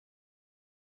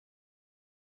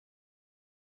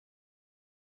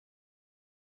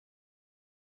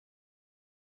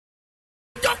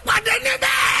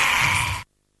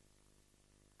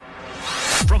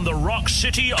the rock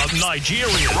city of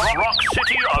Nigeria. Rock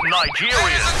city of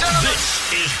Nigeria.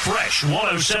 This is Fresh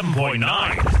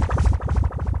 107.9.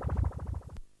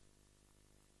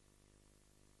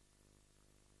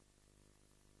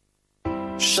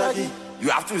 Shaggy, you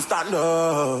have to stand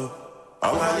up.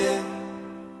 Oh my yeah.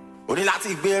 Only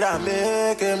láti gbéra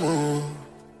make a move.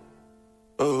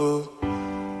 Oh,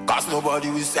 cause nobody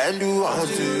will send you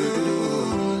until you do.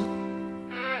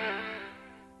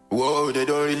 Whoa, they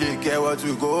don't really care what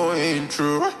you're going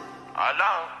through.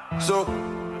 So,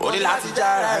 only láti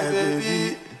jara,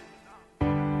 baby.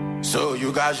 So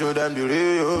you gotta show them the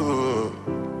real.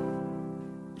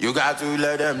 You got to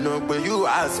let them know but you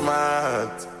are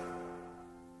smart.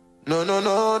 No,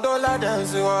 don't let them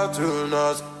see what you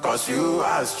know, cause you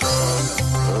are strong.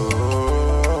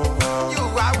 You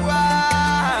are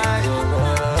wise. You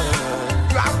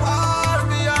are wise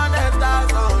beyond the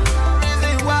stars.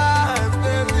 Reason why,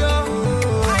 baby. You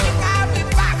can't be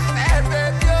perfect,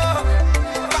 baby.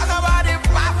 Talk about the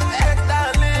perfect,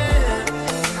 darling.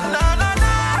 No,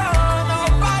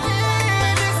 nobody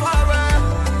in this world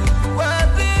will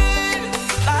be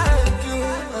like you.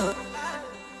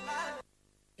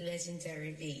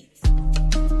 Legendary beats.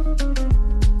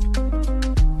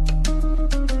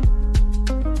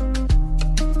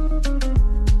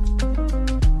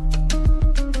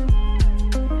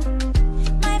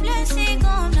 My blessing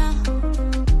come now.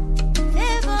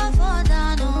 Favor fall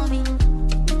down on me.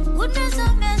 Goodness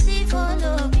and mercy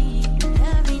follow me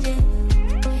every day.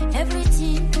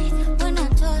 Everything when I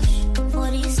touch for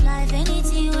this life,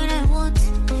 anything when I want.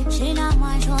 She not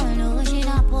my joy, no, she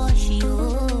not Porsche,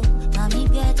 oh.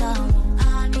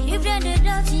 If they're the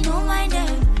dirty, don't mind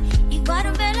them. If I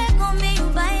don't feel like on me, you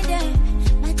buy them.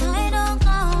 My time don't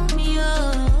call me,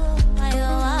 oh. I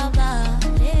owe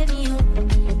baby, oh.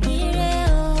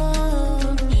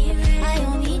 I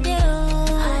owe me there.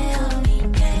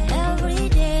 Every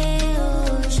day,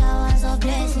 oh. Showers of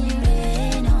blessing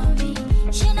rain on me.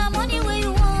 She not money where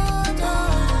you want,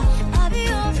 oh. I be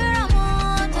your fair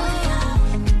amount,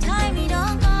 oh. Time me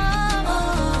don't come,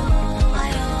 oh. I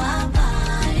owe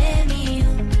baby, oh.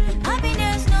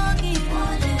 Happiness no give,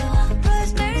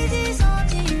 prosperity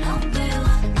something. I'm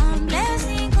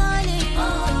blessing calling.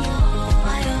 Oh, I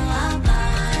don't have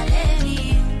baby.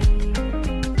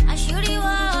 I should you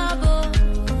up,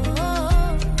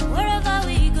 wherever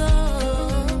we go.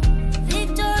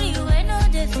 Victory when no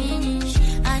the finish.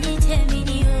 I need to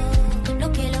video.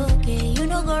 Look, you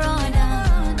know go run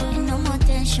down. No more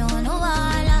tension, no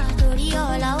wala. Tori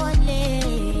all I want lay.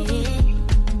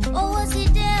 Oh, what's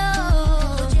it there?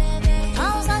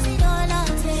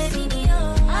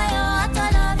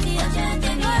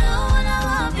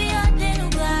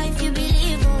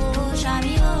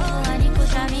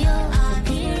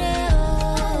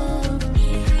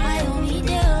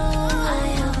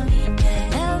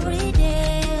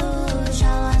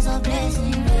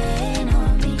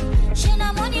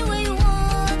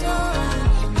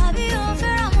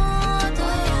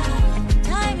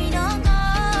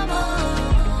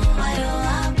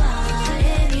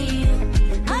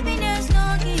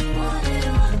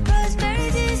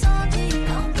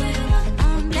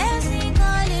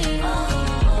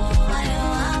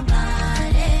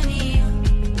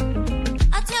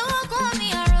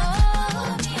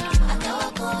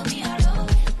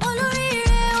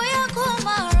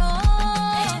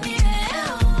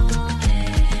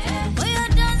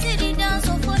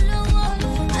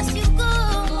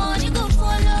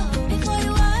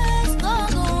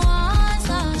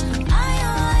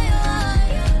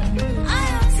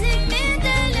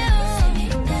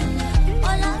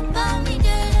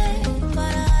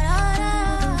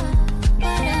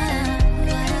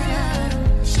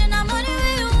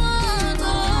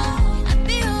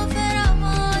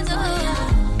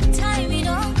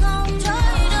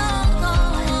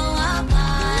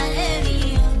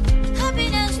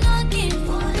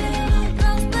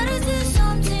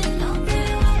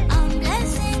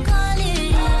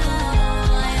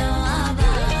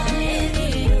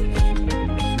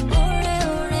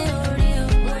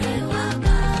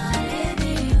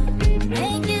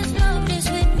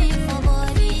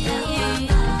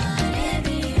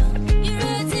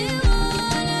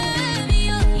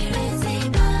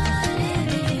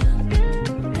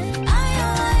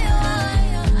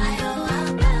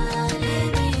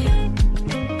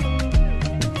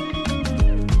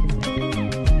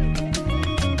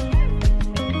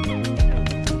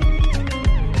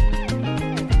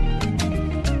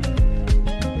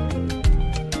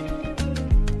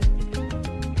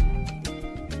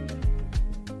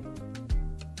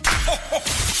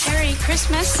 Merry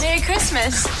Christmas. Merry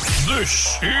Christmas.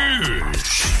 This is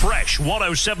Fresh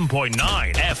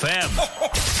 107.9 FM.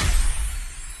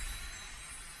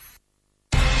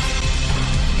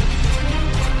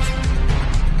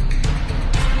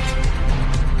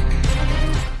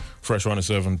 Fresh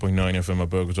 107.9 FM at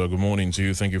Bogota. Good morning to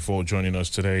you. Thank you for joining us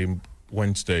today,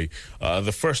 Wednesday,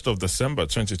 the 1st of December,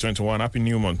 2021. Happy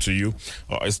New Month to you.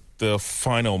 It's the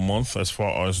final month as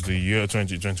far as the year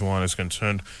 2021 is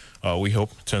concerned. We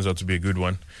hope it turns out to be a good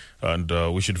one, and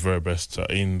wish it very best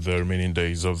in the remaining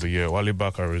days of the year. Wale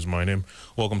Bakar is my name.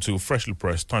 Welcome to Freshly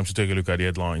Pressed. Time to take a look at the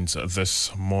headlines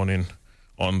this morning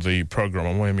on the program.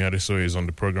 Amoyemi Adesoye is on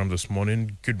the program this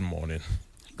morning. Good morning.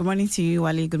 Good morning to you,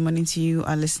 Wale. Good morning to you,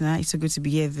 our listener. It's so good to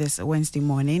be here this Wednesday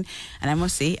morning. And I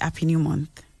must say, Happy New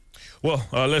Month. Well,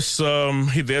 let's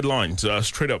hit the headlines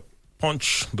straight up.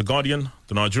 Punch, The Guardian,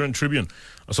 The Nigerian Tribune.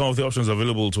 Some of the options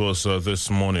available to us this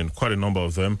morning, quite a number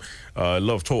of them. A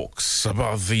lot of talks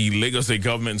about the Lagos State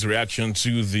government's reaction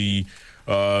to the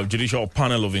Judicial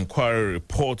Panel of Inquiry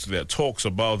report. There are talks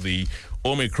about the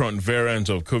Omicron variant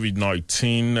of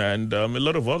COVID-19 and a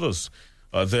lot of others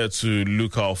there to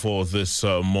look out for this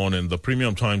morning. The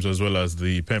Premium Times as well as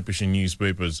the pen pushing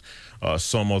newspapers,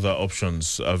 some other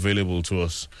options available to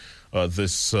us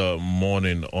this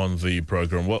morning on the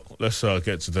program. Well, let's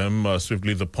get to them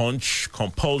swiftly. The Punch,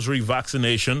 compulsory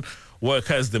vaccination.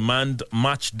 Workers demand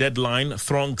March deadline,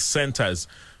 throng centers.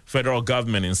 Federal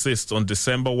government insists on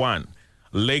December 1.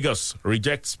 Lagos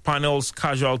rejects panel's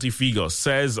casualty figure,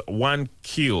 says one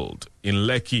killed in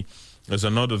Lekki. There's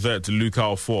another there to look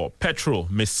out for. Petrol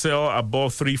may sell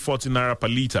above 340 naira per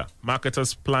litre.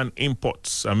 Marketers plan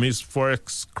imports amidst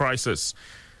forex crisis.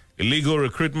 Illegal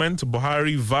recruitment.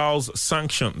 Buhari vows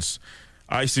sanctions.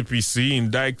 ICPC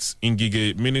indicts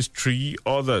Ngige ministry.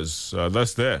 Others.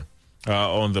 That's there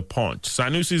on the Punch.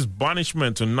 Sanusi's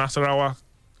banishment to Nasarawa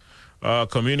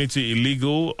community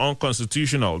illegal,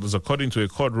 unconstitutional. This according to a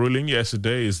court ruling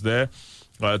yesterday is there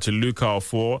to look out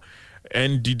for.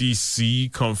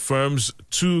 NDDC confirms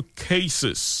 2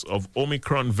 cases of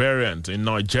Omicron variant in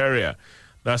Nigeria.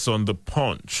 That's on the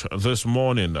Punch this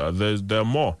morning. There are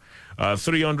more.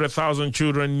 300,000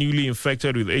 children newly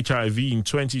infected with HIV in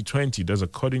 2020. That's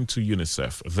according to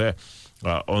UNICEF. There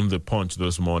on the Punch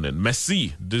this morning.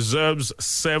 Messi deserves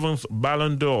 7th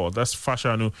Ballon d'Or. That's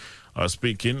Fashanu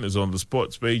speaking. Is on the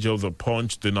sports page of the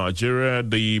Punch.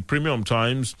 The Premium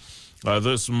Times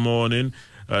this morning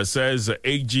says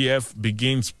AGF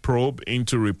begins probe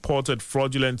into reported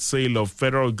fraudulent sale of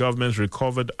federal government's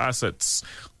recovered assets.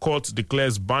 Court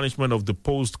declares banishment of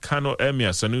deposed Kano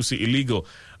Emir Sanusi illegal.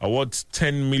 Awards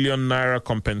 10 million naira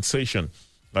compensation.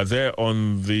 There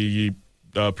on the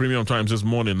Premium Times this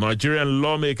morning. Nigerian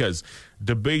lawmakers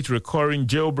debate recurring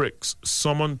jailbreaks.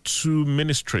 Summon 2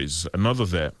 ministries. Another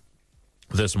there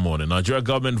this morning. Nigeria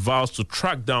government vows to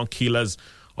track down killers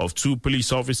of 2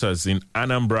 police officers in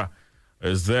Anambra.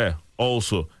 Is there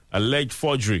also alleged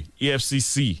forgery?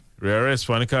 EFCC rearrest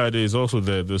Fanikade is also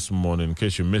there this morning in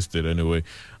case you missed it anyway.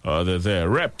 They're there.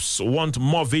 Reps want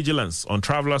more vigilance on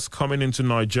travelers coming into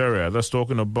Nigeria. That's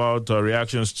talking about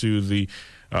reactions to the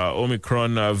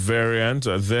Omicron variant.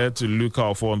 There to look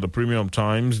out for on the Premium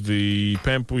Times. The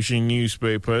pen pushing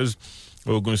newspapers.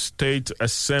 Ogun State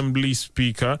Assembly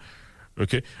Speaker.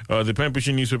 Okay, the pen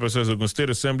pushing newspaper says Ogun State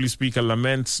Assembly Speaker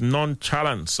laments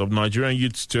nonchalance of Nigerian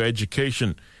youths to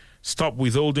education. Stop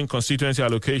withholding constituency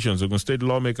allocations. Ogun State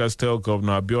lawmakers tell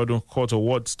Governor Abiodun court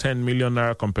awards 10 million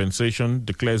naira compensation,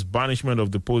 declares banishment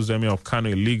of deposed Emir of Kano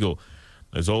illegal.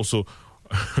 There's also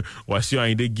Wasiu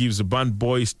Ayinde gives the band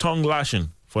boys tongue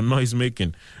lashing for noise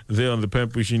making. There on the pen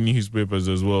pushing newspapers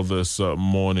as well this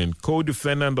morning.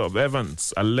 Co-defendant of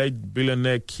Evans, alleged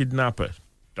billionaire kidnapper,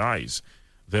 dies.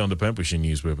 There on the pen pushing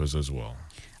newspapers as well.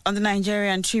 On the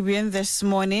Nigerian Tribune this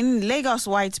morning, Lagos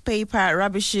White Paper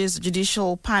rubbishes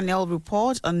Judicial Panel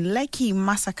report on Lekki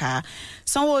massacre.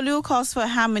 Sanwo-Olu calls for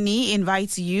harmony,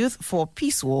 invites youth for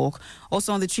peace walk.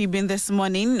 Also on the Tribune this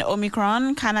morning,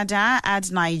 Omicron, Canada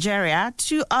adds Nigeria,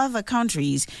 2 other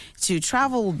countries to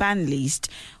travel ban list.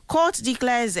 Court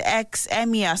declares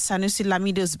ex-Emir Sanusi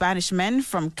Lamido's banishment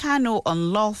from Kano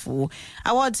unlawful,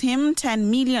 awards him 10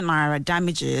 million naira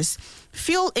damages.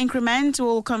 Fuel increment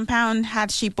will compound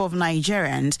hardship of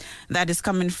Nigerians. That is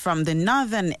coming from the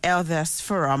Northern Elders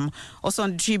Forum. Also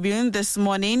on the Tribune this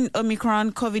morning,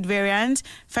 Omicron COVID variant,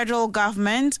 federal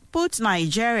government put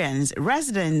Nigerians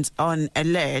residents on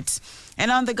alert.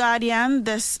 And on The Guardian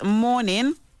this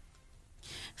morning,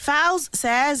 Fowles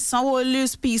says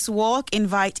Sanwo-Olu's peace walk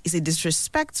invite is a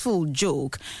disrespectful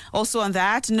joke. Also on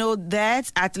that, note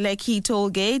that at Lekki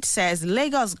Tollgate says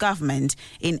Lagos government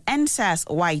in NSAS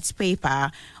white paper.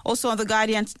 Also on The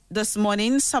Guardian this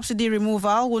morning, subsidy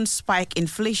removal won't spike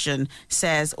inflation,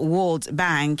 says World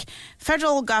Bank.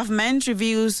 Federal government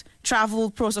reviews travel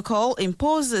protocol,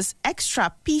 imposes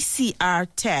extra PCR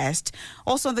test.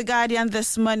 Also on The Guardian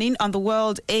this morning, on the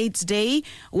World AIDS Day,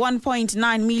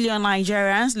 1.9 million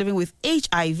Nigerians living with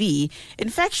HIV.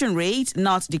 Infection rate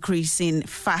not decreasing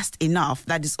fast enough.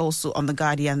 That is also on The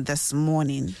Guardian this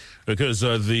morning. Because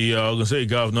the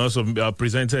governors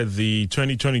presented the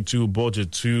 2022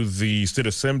 budget to the State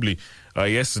Assembly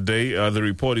yesterday. The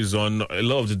report is on a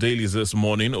lot of the dailies this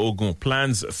morning. Ogun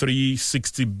plans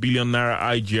 360 billion naira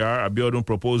IGR. Abiodun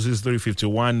proposes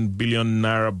 351 billion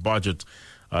naira budget.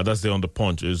 That's there on the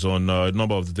Punch. It's on a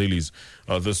number of the dailies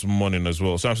this morning as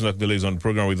well. Samson Akdele is on the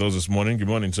program with us this morning. Good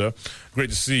morning, sir.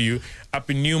 Great to see you.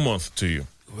 Happy New Month to you.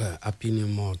 Well, happy New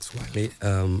Month, Wale.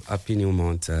 Happy New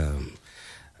Month,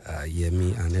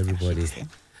 Yemi and everybody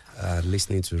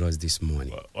listening to us this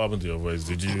morning. What happened to your voice?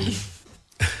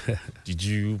 Did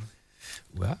you?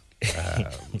 Well,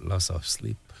 loss of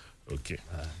sleep. Okay.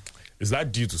 Is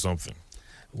that due to something?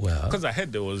 Well, because I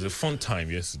heard there was a fun time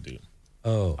yesterday.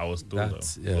 Oh, I was told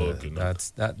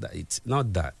that. It's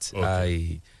not that.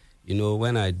 Okay.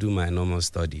 When I do my normal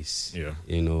studies,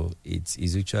 it's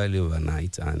usually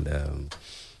overnight, and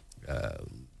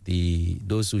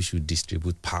those who should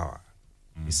distribute power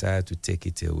decided to take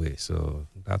it away. So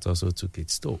that also took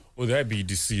its toll. Will there be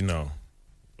DC now?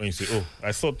 When you say,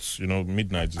 I thought,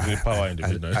 midnight, is there power in the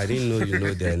midnight? I didn't know you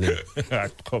know their name.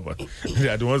 Come on. They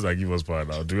are the ones that give us power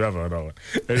now. Do we have another one?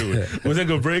 Anyway, we'll take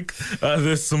a break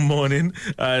this morning.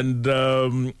 And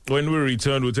when we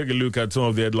return, we'll take a look at some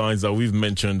of the headlines that we've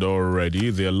mentioned already.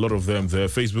 There are a lot of them there.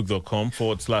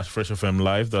 Facebook.com/Fresh FM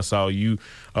Live. That's how you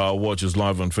watch us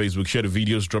live on Facebook. Share the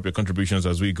videos, drop your contributions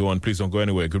as we go on. Please don't go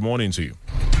anywhere. Good morning to you.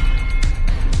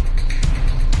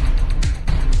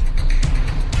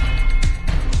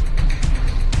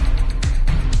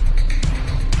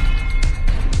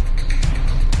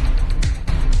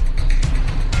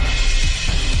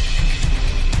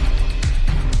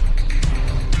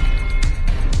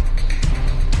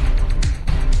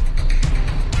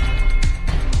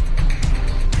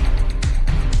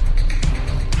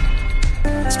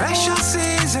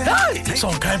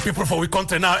 Some kind people for we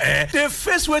country now, they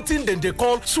face waiting, then they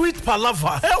call sweet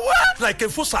palava. What? Like a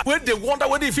fusa, where they wonder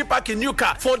whether if you park a new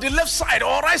car for the left side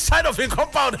or right side of a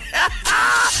compound.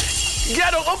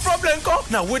 Get no problem, go.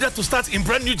 Now whether to start in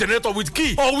brand new generator with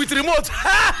key or with remote.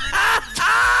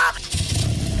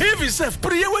 If itself,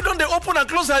 pray we don't they open and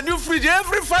close a new fridge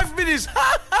every 5 minutes.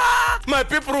 My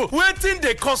people, waiting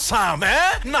they cause some,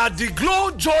 Now the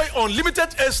Glow Joy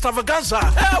Unlimited Extravaganza.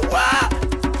 What?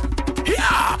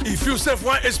 Yeah! If you self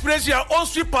want experience your own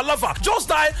sweet palava, just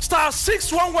dial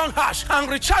 *611# and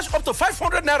recharge up to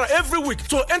 500 naira every week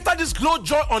to enter this Glow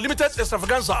Joy Unlimited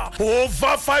Extravaganza.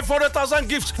 Over 500,000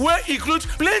 gifts will include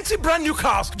plenty brand new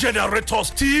cars,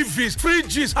 generators, TVs,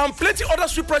 fridges, and plenty other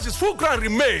sweet prizes. Full grand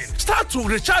remain. Start to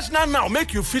recharge now.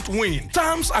 Make you fit win.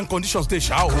 Terms and conditions they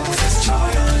shall.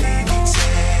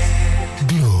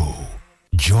 Glow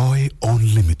Joy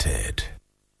Unlimited.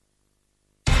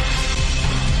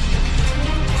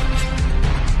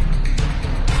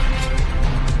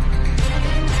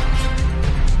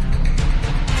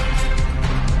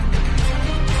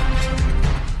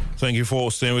 Thank you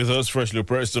for staying with us. Freshly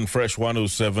pressed on Fresh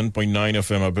 107.9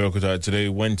 FM Abeokuta. Today,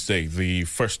 Wednesday, the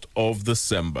 1st of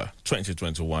December,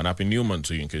 2021. Happy New Month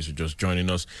to you in case you're just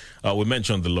joining us. We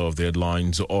mentioned the law of the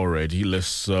headlines already.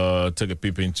 Let's take a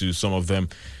peep into some of them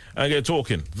and get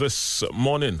talking. This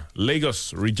morning,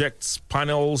 Lagos rejects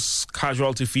panel's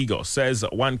casualty figure, says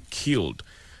one killed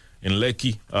in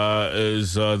Lekki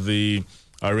is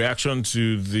a reaction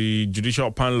to the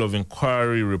Judicial Panel of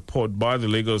Inquiry report by the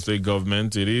Lagos State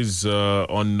government. It is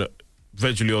on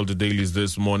virtually all the dailies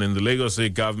this morning. The Lagos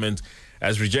State government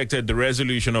has rejected the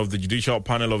resolution of the Judicial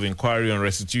Panel of Inquiry on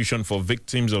restitution for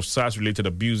victims of SARS-related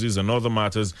abuses and other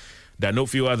matters that no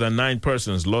fewer than 9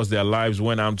 persons lost their lives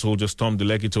when armed soldiers stormed the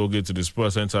Lekki tollgate to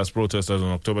disperse SARS protesters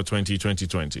on October 20,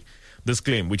 2020. This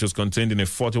claim, which was contained in a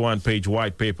 41-page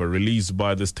white paper released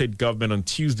by the state government on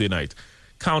Tuesday night,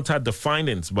 countered the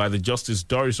findings by the Justice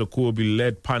Doris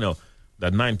Okuobi-led panel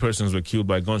that 9 persons were killed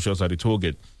by gunshots at the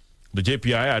tollgate. The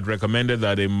JPI had recommended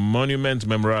that a monument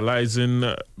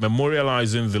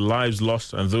memorializing the lives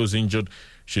lost and those injured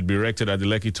should be erected at the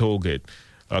Lekki tollgate.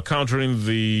 Countering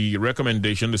the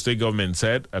recommendation, the state government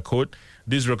said, I quote,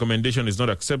 "This recommendation is not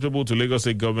acceptable to Lagos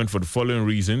State government for the following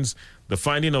reasons. The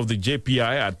finding of the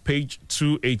JPI at page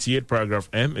 288, paragraph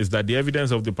M, is that the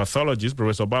evidence of the pathologist,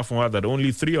 Professor Bafunwa, that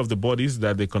only 3 of the bodies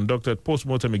that they conducted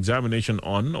post-mortem examination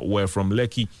on were from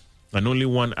Lekki and only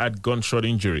 1 had gunshot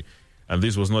injury. And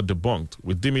this was not debunked.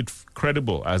 We deem it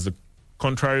credible as the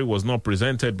contrary was not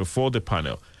presented before the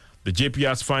panel. The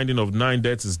JPI's finding of 9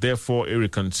 deaths is therefore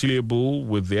irreconcilable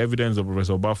with the evidence of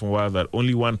Professor Bafunwa that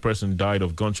only 1 person died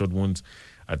of gunshot wounds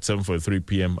at 7:43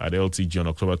 p.m. at LTG on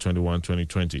October 21,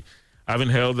 2020. Having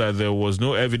held that there was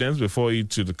no evidence before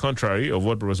it to the contrary of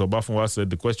what Professor Bafunwa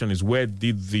said, the question is, where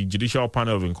did the Judicial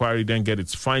Panel of Inquiry then get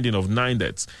its finding of 9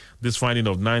 deaths? This finding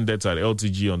of 9 deaths at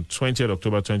LTG on 20th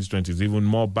October 2020 is even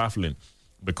more baffling,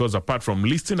 because apart from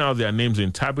listing out their names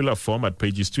in tabular form at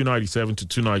pages 297 to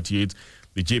 298,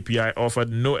 the JPI offered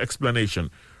no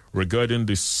explanation regarding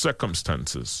the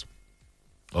circumstances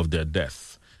of their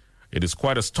death. It is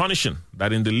quite astonishing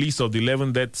that in the list of the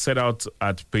 11 deaths set out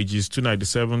at pages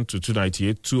 297 to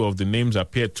 298, 2 of the names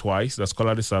appeared twice. That's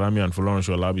Kolade Salami and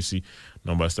Folorunsho Olabisi,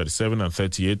 numbers 37 and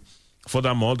 38.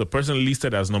 Furthermore, the person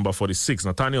listed as number 46,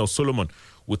 Nathaniel Solomon,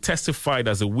 who testified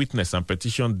as a witness and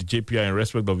petitioned the JPI in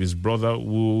respect of his brother,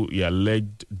 who he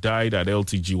alleged died at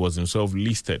LTG, was himself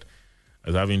listed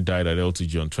as having died at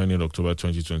LTG on 20th October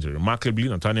 2020. Remarkably,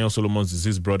 Nathaniel Solomon's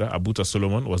deceased brother, Abuta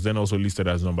Solomon, was then also listed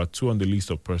as number 2 on the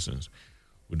list of persons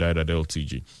who died at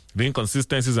LTG. The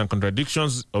inconsistencies and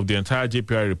contradictions of the entire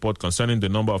JPI report concerning the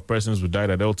number of persons who died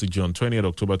at LTG on 20th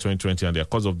October 2020 and their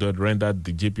cause of death rendered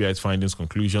the JPI's findings,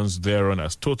 conclusions thereon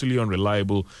as totally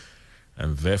unreliable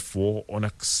and therefore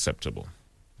unacceptable.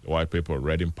 The white paper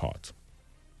read in part.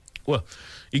 Well,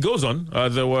 it goes on.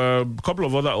 There were a couple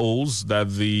of other holes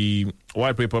that the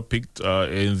white paper picked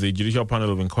in the Judicial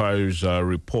Panel of Inquiry's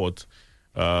report,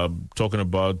 talking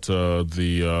about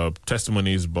the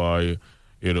testimonies by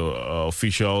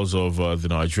officials of the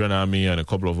Nigerian Army and a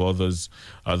couple of others.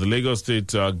 The Lagos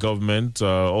State government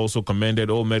also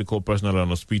commended all medical personnel and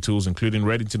hospitals, including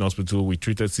Reddington Hospital, which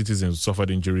treated citizens who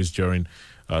suffered injuries during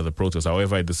the protest.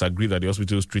 However, I disagree that the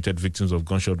hospitals treated victims of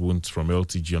gunshot wounds from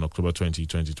LTG on October 20,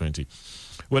 2020.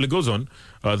 Well, it goes on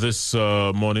this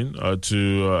morning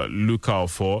to look out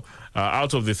for,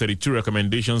 out of the 32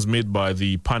 recommendations made by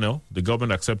the panel, the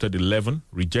government accepted 11,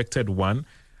 rejected 1,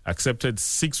 accepted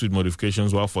 6 with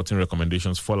modifications, while 14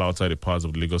 recommendations fall outside the powers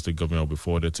of the Lagos State government or be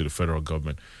forwarded to the federal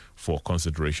government for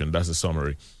consideration. That's a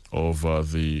summary of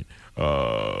the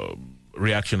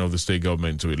reaction of the state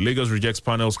government to it. Lagos rejects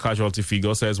panel's casualty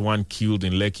figure, says 1 killed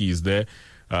in Lekki is there.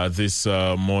 This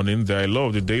morning, there are a lot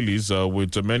of the dailies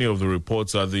with many of the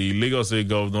reports. The Lagos State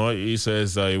governor, he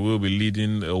says he will be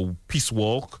leading a peace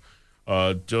walk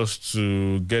just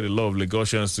to get a lot of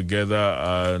Lagosians together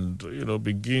and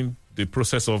begin the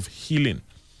process of healing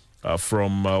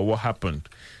from what happened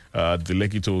at the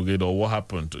Lekki toll gate, or what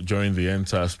happened during the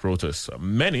NSAS protests.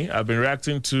 Many have been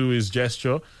reacting to his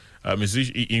gesture.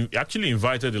 He actually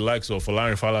invited the likes of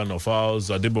Olani Falana of Fowles,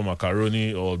 Debo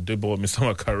Macaroni, or Debo Mr.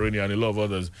 Macaroni, and a lot of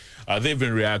others. They've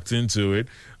been reacting to it.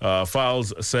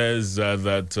 Fowles says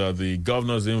that the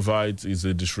governor's invite is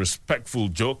a disrespectful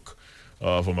joke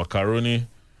for Macaroni.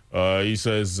 He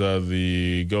says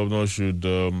the governor should,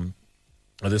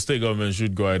 the state government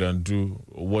should go ahead and do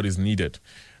what is needed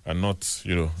and not,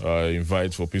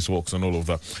 invite for peace walks and all of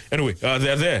that. Anyway,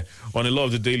 they're there on a lot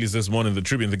of the dailies this morning, the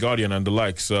Tribune, the Guardian, and the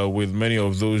likes, with many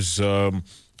of those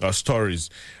stories.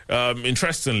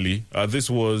 Interestingly, this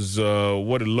was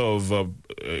what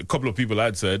a couple of people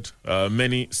had said.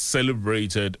 Many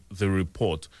celebrated the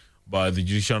report by the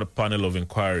Judicial Panel of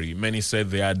Inquiry. Many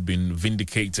said they had been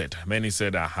vindicated. Many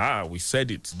said, aha, we said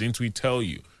it, didn't we tell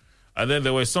you? And then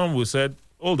there were some who said,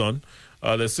 hold on,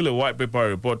 there's still a white paper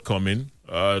report coming,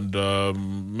 and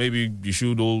maybe you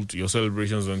should hold your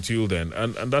celebrations until then.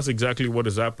 And that's exactly what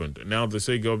has happened. Now the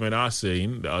state government are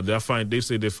saying they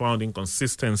say they found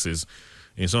inconsistencies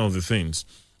in some of the things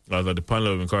that the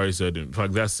panel of inquiry said. In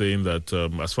fact, they're saying that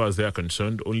as far as they are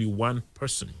concerned, only 1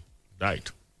 person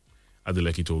died at the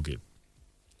Lekki toll gate.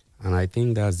 And I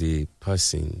think that's the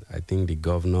person. I think the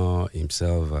governor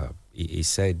himself, he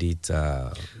said it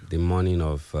the morning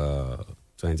of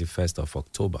 21st of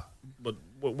October. But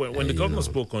when the governor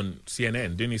spoke on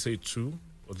CNN, didn't he say 2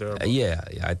 or thereabouts? Yeah,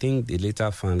 I think they later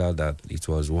found out that it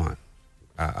was 1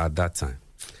 at that time.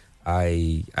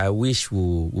 I wish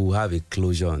we'll have a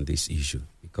closure on this issue,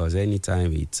 because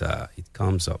anytime it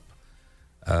comes up,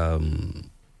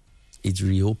 it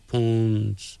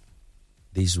reopens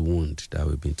this wound that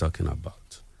we've been talking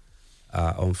about.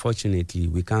 Unfortunately,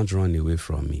 we can't run away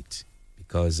from it,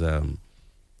 because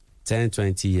 10,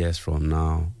 20 years from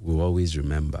now, we'll always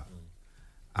remember.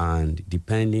 And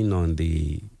depending on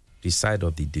the side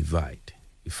of the divide,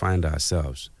 we find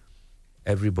ourselves,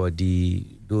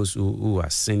 everybody, those who are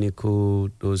cynical,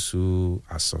 those who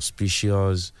are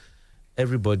suspicious,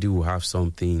 everybody will have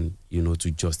something,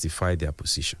 to justify their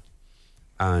position.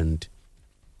 And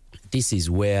this is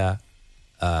where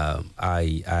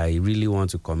I really want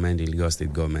to commend the Lagos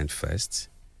State government first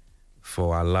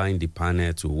for allowing the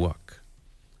panel to work.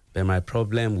 But my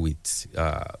problem with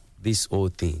this whole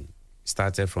thing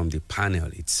started from the panel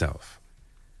itself.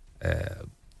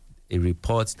 A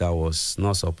report that was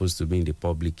not supposed to be in the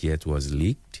public yet was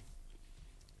leaked.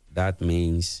 That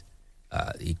means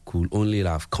it could only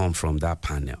have come from that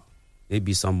panel.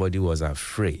 Maybe somebody was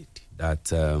afraid that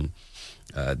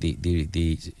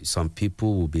some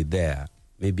people will be there,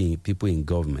 maybe people in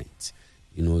government,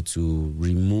 to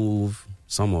remove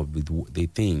some of the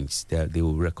things that they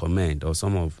will recommend or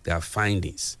some of their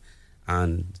findings.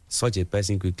 And such a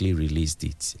person quickly released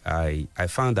it. I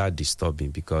found that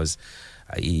disturbing because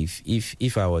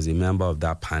if I was a member of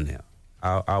that panel,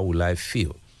 how would I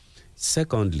feel?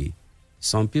 Secondly,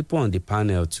 some people on the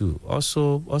panel too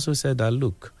also said that,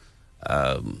 look,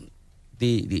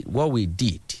 what we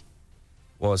did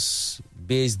was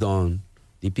based on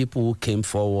the people who came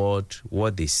forward,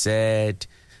 what they said.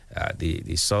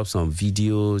 They saw some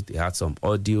videos, they had some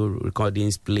audio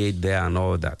recordings played there and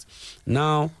all that.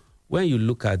 Now, when you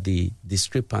look at the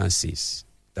discrepancies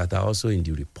that are also in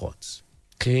the reports,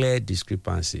 clear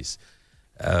discrepancies,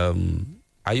 are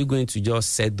you going to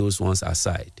just set those ones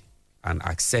aside and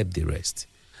accept the rest?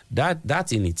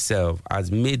 That in itself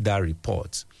has made that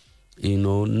report,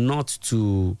 not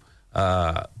to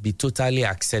be totally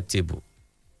acceptable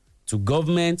to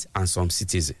government and some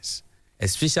citizens,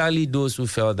 especially those who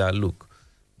felt that, look,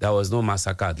 there was no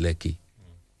massacre at Lekki.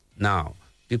 Now,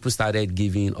 people started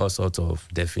giving all sorts of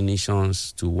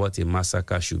definitions to what a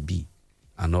massacre should be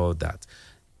and all that.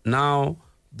 Now,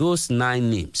 those 9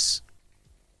 names,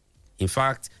 in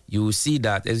fact, you will see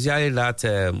that, especially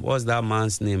that, what's that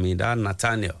man's name? That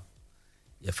Nathaniel.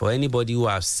 Yeah, for anybody who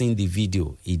has seen the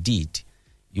video, he did.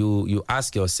 You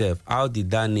ask yourself, how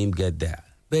did that name get there?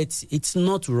 But it's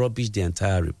not to rubbish the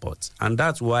entire report. And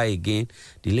that's why, again,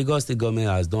 the Lagos State government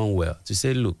has done well to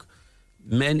say, look,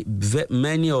 many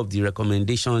of the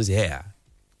recommendations here,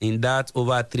 in that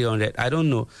over 300, I don't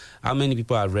know how many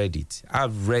people have read it.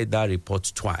 I've read that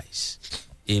report twice,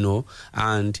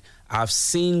 and I've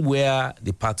seen where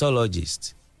the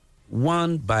pathologists,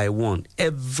 one by one,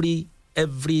 every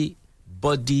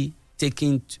body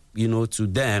taken, to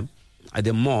them at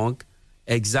the morgue,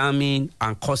 examine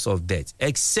and cause of death,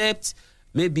 except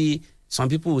maybe some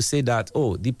people will say that,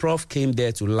 the prof came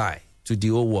there to lie to the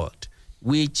whole world,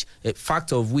 which a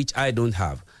fact of which I don't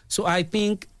have. So I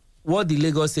think what the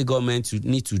Lagos State government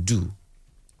need to do,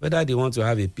 whether they want to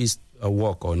have a peace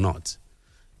walk or not,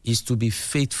 is to be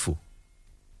faithful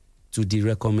to the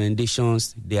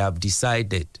recommendations they have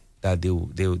decided that they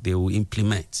will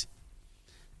implement.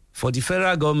 For the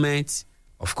federal government,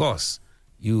 of course,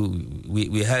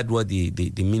 we heard what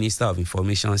the Minister of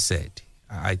Information said.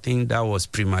 I think that was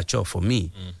premature for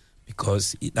me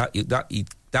because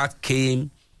that came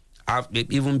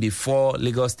even before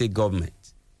Lagos State government,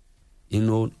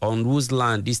 on whose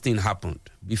land this thing happened,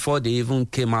 before they even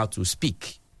came out to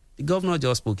speak. The governor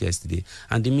just spoke yesterday,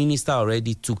 and the minister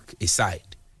already took a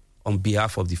side on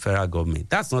behalf of the federal government.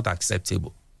 That's not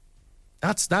acceptable.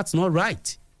 That's not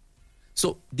right.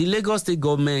 So the Lagos State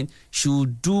government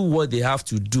should do what they have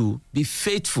to do, be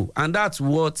faithful, and that's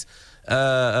what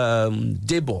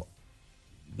Debo,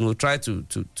 tried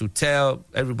to tell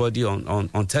everybody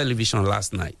on television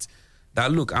last night.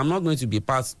 That, look, I'm not going to be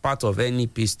part of any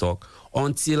peace talk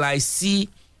until I see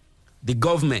the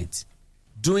government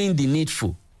doing the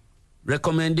needful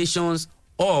recommendations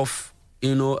of,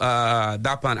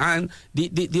 that plan. And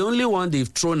the only one they've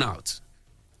thrown out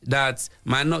that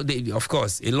might not, of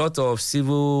course, a lot of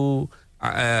civil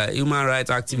human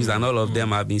rights activists and all of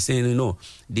them have been saying,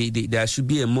 there should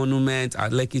be a monument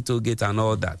at Lekki Toll Gate and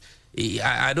all that.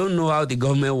 I don't know how the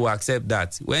government will accept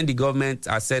that when the government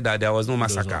has said that there was no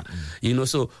massacre.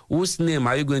 So whose name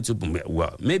are you going to?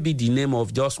 Well, maybe the name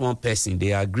of just one person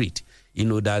they agreed,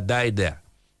 that died there.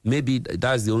 Maybe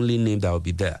that's the only name that will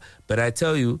be there. But I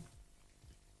tell you,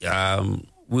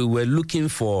 we were looking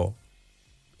for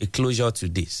a closure to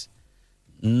this.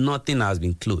 Nothing has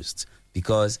been closed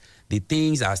because the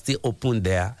things are still open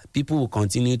there. People will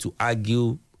continue to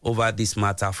argue over this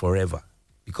matter forever.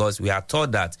 Because we are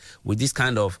taught that with this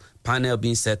kind of panel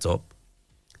being set up,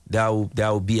 there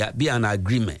will be an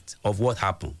agreement of what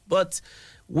happened. But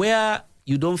where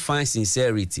you don't find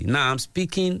sincerity, now I'm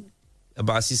speaking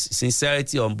about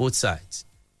sincerity on both sides.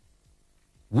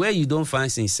 Where you don't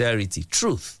find sincerity,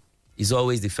 truth is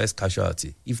always the first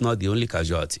casualty, if not the only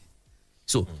casualty.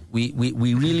 So we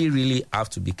really, really have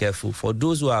to be careful. For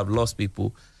those who have lost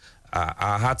people,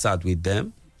 our hearts are with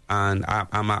them, and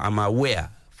I'm aware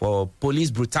for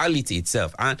police brutality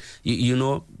itself. And, you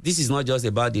know, this is not just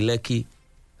about the Lekki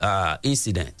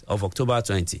incident of October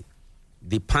 20.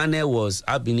 The panel was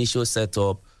ab initio set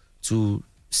up to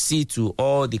see to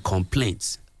all the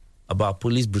complaints about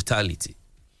police brutality.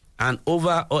 And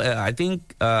I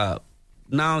think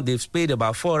now they've paid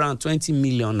about 420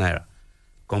 million naira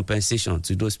compensation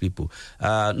to those people.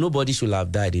 Nobody should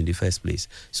have died in the first place.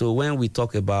 So when we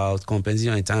talk about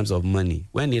compensation in terms of money,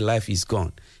 when a life is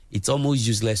gone, it's almost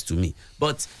useless to me.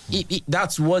 But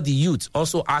that's what the youth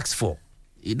also asks for.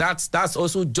 That's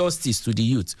also justice to the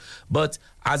youth. But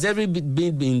has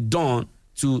everything been done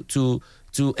to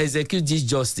execute this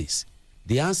justice?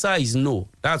 The answer is no.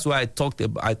 That's why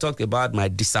I talked about my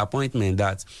disappointment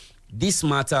that this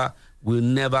matter will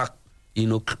never,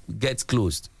 get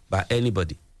closed by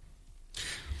anybody.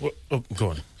 Well, go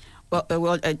on.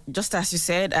 Well, just as you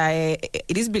said,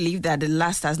 it is believed that the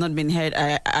last has not been heard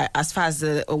as far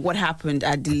as what happened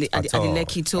at the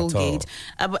Lekki toll gate.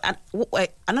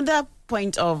 But another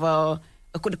point of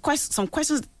some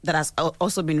questions that has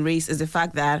also been raised is the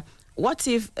fact that what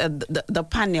if the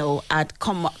panel had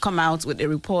come out with a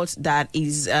report that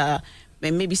is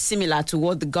maybe similar to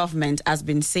what the government has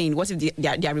been saying? What if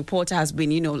their report has been,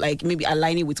 maybe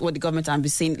aligning with what the government has been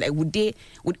saying? Like,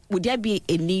 would there be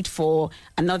a need for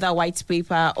another white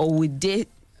paper, or would they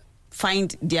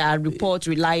find their report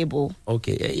reliable?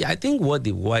 Okay, I think what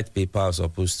the white paper is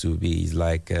supposed to be is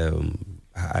like,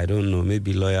 I don't know,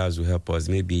 maybe lawyers will help us,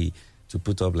 maybe to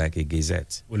put up like a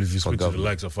gazette. Well, if you speak to the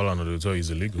likes of Falana, they'll tell you it's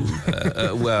illegal.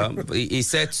 Well, he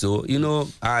said so.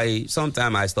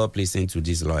 Sometimes I stop listening to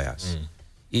these lawyers.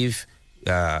 If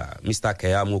Mr.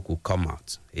 Keyamo could come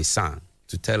out, a son,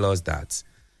 to tell us that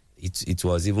it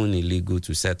was even illegal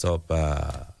to set up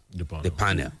the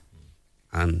panel.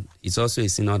 And it's also a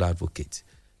synod advocate.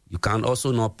 You can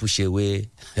also not push away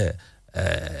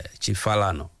Chief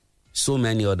Falana. So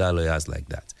many other lawyers like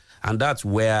that. And that's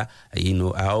where,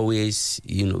 I always,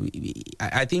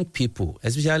 I think people,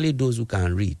 especially those who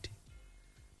can read,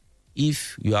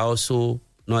 if you are also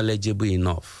knowledgeable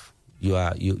enough,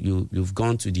 you've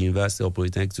gone to the University of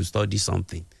Polytechnic to study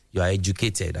something, you are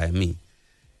educated,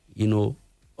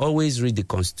 always read the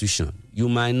Constitution. You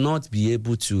might not be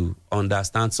able to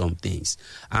understand some things.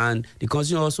 And the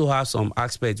Constitution also has some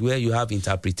aspects where you have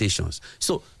interpretations.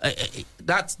 So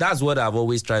that's what I've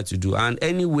always tried to do. And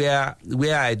anywhere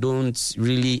where I don't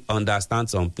really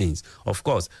understand some things, of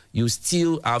course, you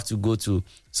still have to go to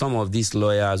some of these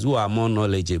lawyers who are more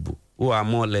knowledgeable, who are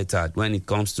more lettered when it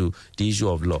comes to the issue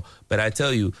of law. But I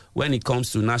tell you, when it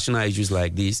comes to national issues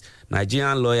like this,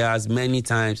 Nigerian lawyers many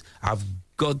times have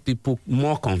got people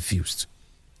more confused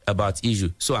about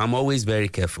issue. So I'm always very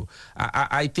careful.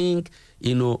 I think,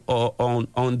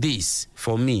 on this,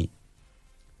 for me,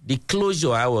 the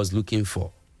closure I was looking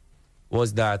for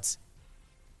was that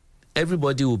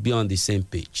everybody will be on the same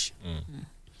page.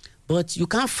 But you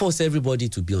can't force everybody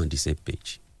to be on the same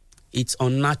page. It's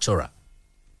unnatural.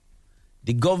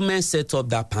 The government set up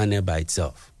that panel by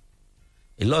itself.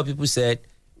 A lot of people said,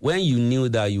 when you knew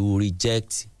that you would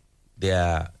reject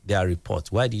their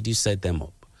report, why did you set them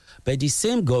up? But the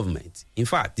same government, in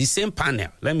fact, the same panel,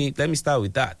 let me start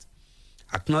with that,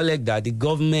 acknowledge that the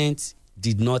government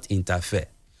did not interfere.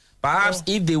 Perhaps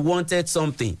if they wanted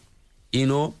something,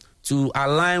 to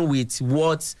align with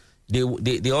what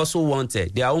they also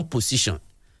wanted, their own position,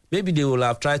 maybe they will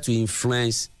have tried to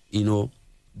influence,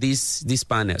 this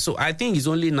panel. So I think it's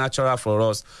only natural for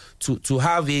us to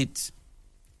have it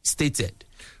stated,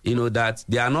 that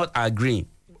they are not agreeing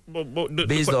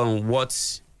based on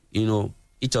what,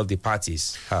 each of the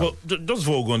parties have. Well, just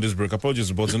before we go on this break,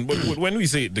 apologies, but when we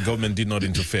say the government did not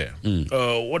interfere,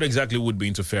 what exactly would be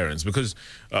interference? Because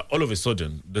all of a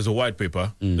sudden, there's a white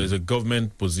paper, there's a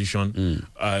government position,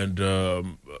 and we're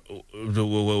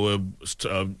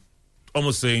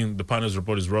almost saying the panel's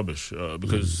report is rubbish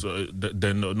because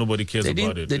then nobody cares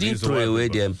about it. They didn't throw away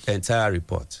the entire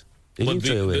report. They didn't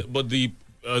throw away. But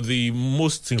the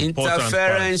most important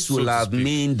interference will have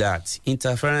mean that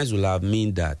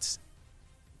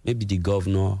maybe the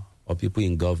governor or people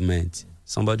in government,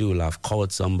 somebody will have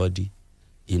called somebody,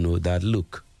 that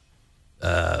look,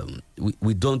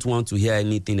 we don't want to hear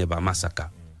anything about massacre.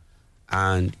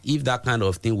 And if that kind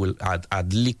of thing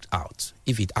had leaked out,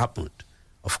 if it happened,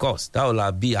 of course, that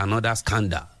will be another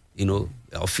scandal,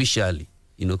 officially,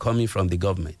 coming from the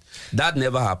government. That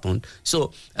never happened.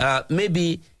 So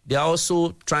maybe they are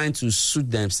also trying to suit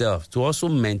themselves to also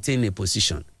maintain a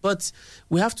position. But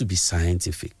we have to be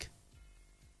scientific.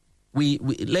 We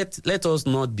let us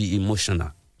not be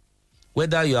emotional.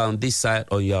 Whether you are on this side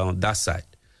or you are on that side,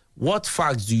 what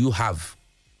facts do you have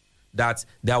that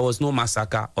there was no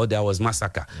massacre or there was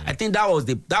massacre? I think that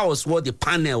was what the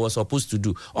panel was supposed to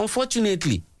do.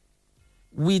 Unfortunately,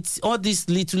 with all these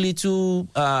little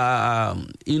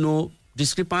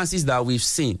discrepancies that we've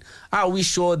seen, are we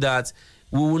sure that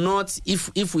we will not,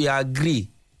 if we agree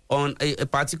on a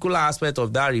particular aspect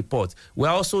of that report, we're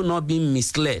also not being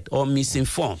misled or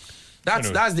misinformed? That's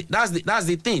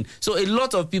the thing. So a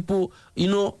lot of people,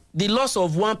 the loss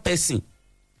of one person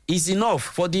is enough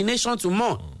for the nation to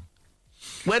mourn.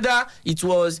 Whether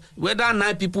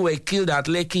 9 people were killed at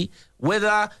Lekki,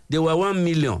 whether there were 1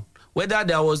 million, whether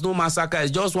there was no massacre, it's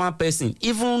just one person.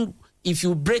 Even if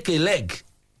you break a leg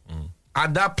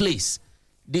at that place,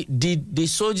 the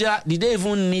soldier, did they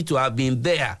even need to have been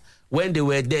there when they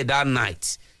were there that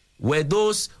night? Were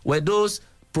those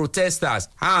protesters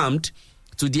armed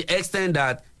to the extent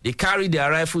that they carried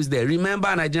their rifles there? Remember,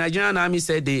 the Nigerian army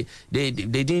said they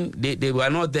were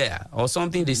not there, or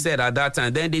something they said at that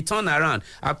time. Then they turned around.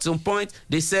 At some point,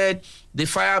 they said they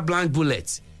fired blank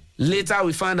bullets. Later,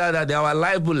 we found out that there were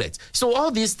live bullets. So all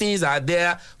these things are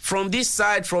there from this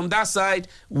side, from that side.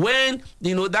 When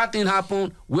that thing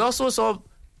happened, we also saw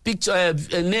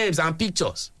names and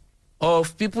pictures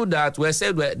of people that were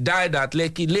said died at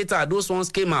Lekki. Later, those ones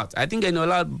came out. I think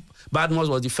Eniola Badmus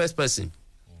was the first person,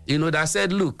 that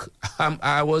said, look,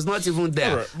 I was not even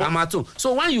there. Right, I'm at home.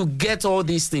 So when you get all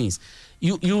these things,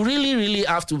 you really, really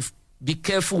have to be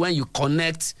careful when you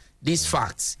connect these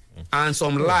facts and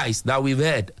some lies that we've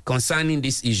heard concerning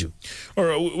this issue. All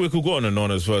right, we could go on and on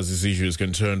as far as this issue is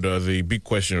concerned. The big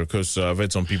question, of course, I've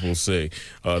heard some people say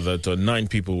that 9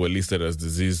 people were listed as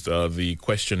deceased. The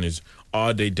question is,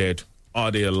 are they dead?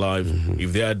 Are they alive?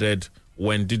 If they are dead,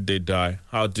 when did they die?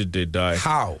 How did they die?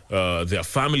 How? Their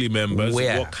family members.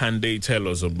 Where? What can they tell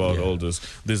us about all this?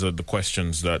 These are the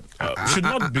questions that should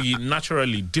not be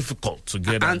naturally difficult to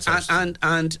get answers to.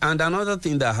 And another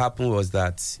thing that happened was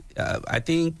that I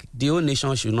think the whole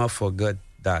nation should not forget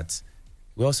that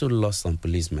we also lost some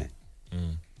policemen.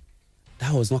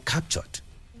 That was not captured.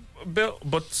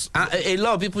 But a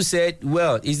lot of people said,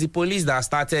 well, it's the police that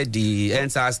started the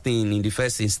NSAS thing in the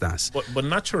first instance. But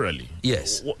naturally,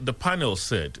 yes, what the panel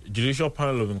said, Judicial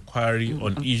Panel of Inquiry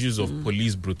on issues of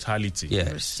police brutality.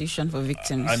 Yes. Restitution for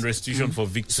victims. And restitution for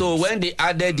victims. So when they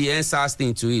added the NSAS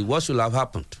thing to it, what should have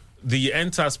happened? The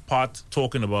NSAS part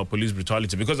talking about police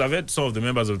brutality, because I've heard some of the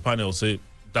members of the panel say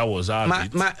that was our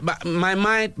my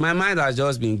mind has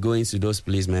just been going to those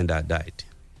policemen that died.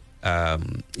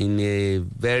 In a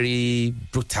very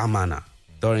brutal manner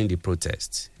during the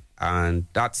protests. And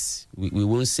that's, we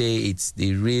won't say it's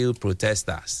the real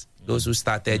protesters, those who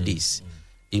started this,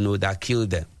 that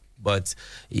killed them. But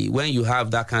when you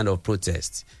have that kind of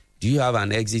protest, do you have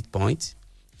an exit point?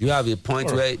 Do you have a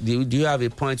point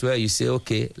where you say,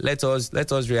 okay, let us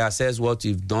reassess what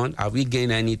we've done? Have we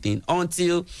gained anything?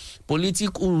 Until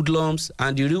political hoodlums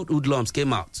and the real hoodlums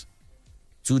came out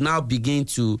to now begin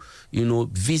to,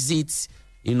 visit,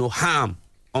 harm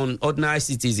on ordinary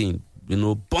citizens,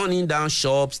 burning down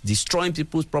shops, destroying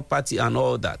people's property and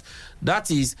all that.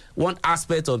 That is one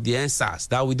aspect of the NSAS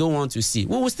that we don't want to see.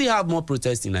 We will still have more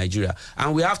protests in Nigeria,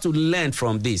 and we have to learn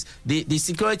from this. The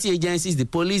security agencies, the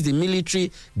police, the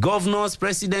military, governors,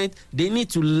 president, they need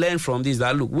to learn from this.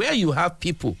 That look, where you have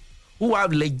people who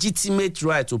have legitimate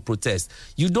right to protest,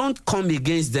 you don't come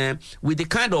against them with the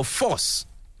kind of force,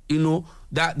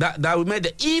 that we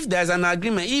made. If there's an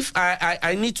agreement, if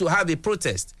I need to have a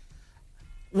protest,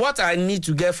 what I need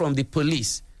to get from the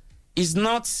police is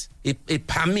not a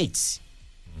permit.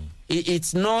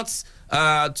 It's not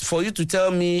for you to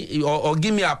tell me or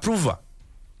give me approval.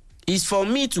 It's for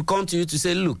me to come to you to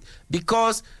say, look,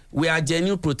 because we are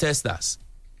genuine protesters,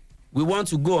 we want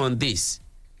to go on this.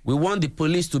 We want the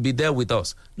police to be there with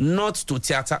us, not to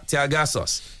tear gas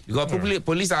us. Because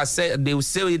police are said, they will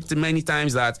say it many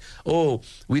times that,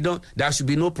 there should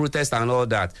be no protest and all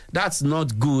that. That's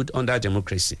not good under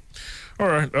democracy. All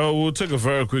right, we'll take a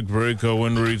very quick break.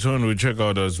 When we return, we'll check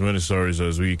out as many stories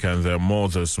as we can. There are more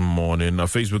this morning.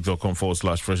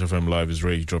 Facebook.com/Fresh FM Live is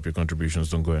ready. Drop your contributions.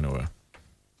 Don't go anywhere.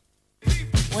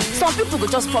 Some people go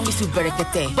just promise you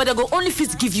berekete, but they go only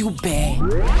fit give you bear.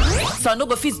 Some no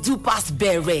go fit do past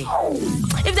bere.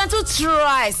 If they too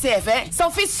try safe,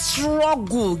 some fit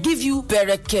struggle give you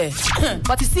bereke.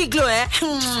 But you see glow, they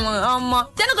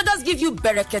no go just give you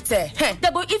berekete. They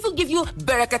go even give you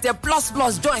berekete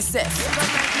plus join safe.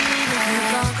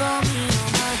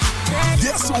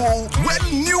 Yes, so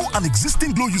when new and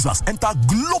existing Glow users enter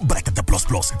Glow Brekete Plus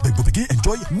Plus, they will begin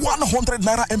enjoy 100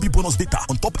 Naira MB bonus data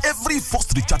on top every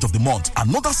first recharge of the month,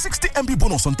 another 60 MB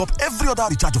bonus on top every other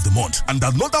recharge of the month, and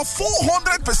another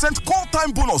 400% call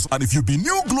time bonus. And if you be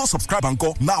new Glow subscriber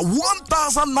encore, now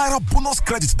 1,000 Naira bonus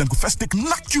credits then go first take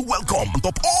knock you welcome on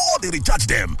top all the recharge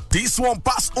them. This one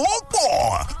pass all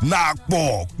four. Nah,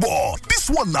 boy. This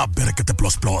one now Brekete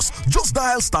Plus Plus. Just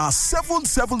dial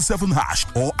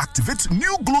 *777# or activate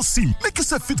new Glow SIM. Make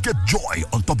yourself fit get joy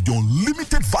on top your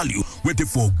unlimited value. Waiting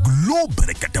for Glow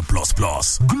Brekete Plus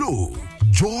Plus. Glow,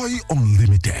 joy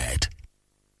unlimited.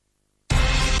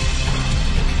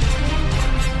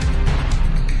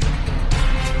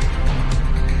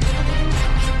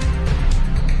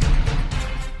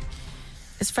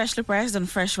 It's freshly pressed on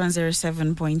Fresh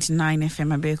 107.9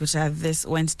 FM Abeokuta this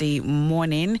Wednesday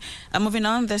morning. Moving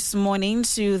on this morning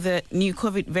to the new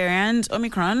COVID variant,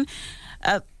 Omicron.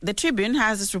 The Tribune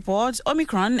has this report.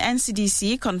 Omicron,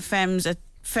 NCDC confirms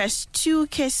first 2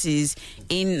 cases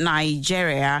in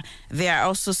Nigeria. There are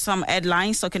also some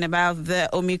headlines talking about the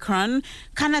Omicron.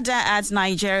 Canada adds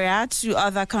Nigeria to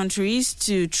other countries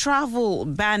to travel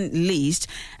ban list.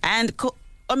 And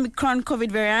Omicron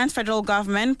COVID variant, federal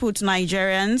government puts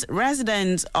Nigerians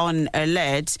residents on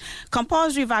alert.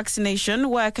 Compulsory vaccination,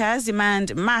 workers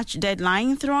demand March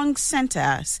deadline, throng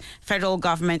centers. Federal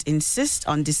government insists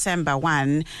on December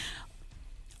 1.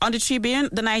 On the Tribune,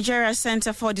 the Nigeria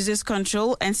Center for Disease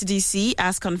Control, NCDC,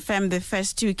 has confirmed the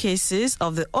first 2 cases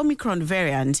of the Omicron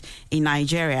variant in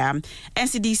Nigeria.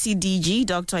 NCDC DG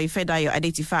Dr. Ifedayo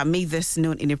Adetifa made this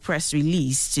known in a press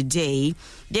release today.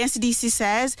 The NCDC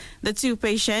says the 2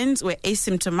 patients were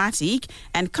asymptomatic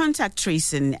and contact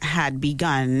tracing had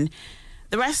begun.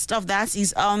 The rest of that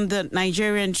is on the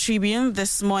Nigerian Tribune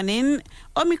this morning.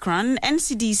 Omicron,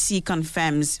 NCDC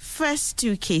confirms first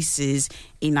 2 cases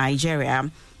in Nigeria.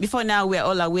 Before now, we're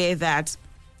all aware that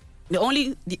the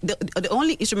only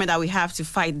instrument that we have to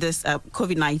fight this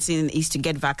COVID-19 is to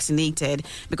get vaccinated,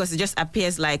 because it just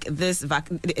appears like this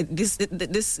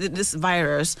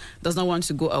virus does not want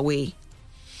to go away.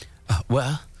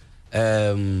 If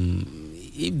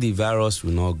the virus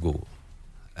will not go,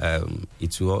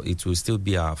 it will still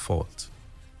be our fault,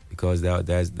 because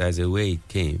there's a way it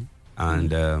came,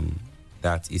 and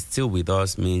that it's still with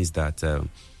us means that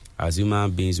as human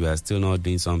beings we are still not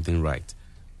doing something right,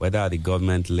 whether at the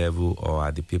government level or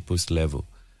at the people's level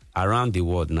around the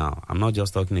world. Now, I'm not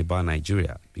just talking about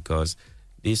Nigeria, because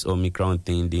this Omicron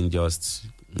thing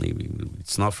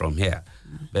it's not from here,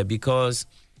 but because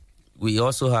we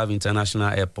also have international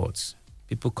airports,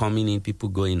 people coming in, people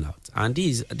going out. And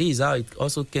this is how it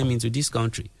also came into this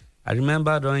country. I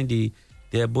remember during the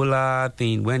Ebola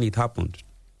thing, when it happened,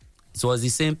 it was the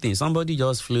same thing. Somebody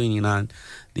just flew in and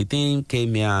the thing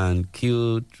came here and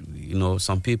killed,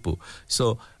 some people.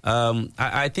 So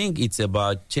I think it's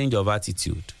about change of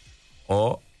attitude,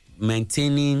 or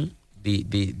maintaining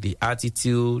the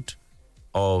attitude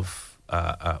of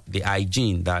the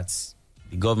hygiene that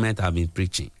the government have been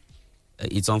preaching.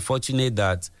 It's unfortunate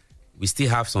that we still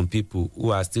have some people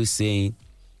who are still saying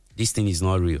this thing is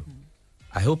not real.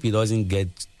 I hope it doesn't get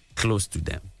close to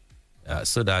them,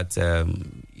 so that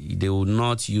they will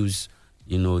not use,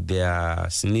 their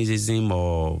cynicism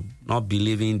or not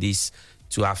believing this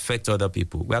to affect other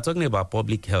people. We are talking about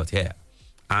public health here.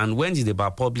 And when it's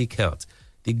about public health,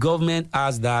 the government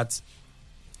has that,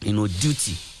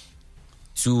 duty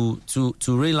to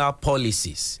roll out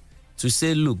policies, to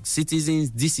say, look,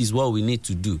 citizens, this is what we need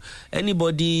to do.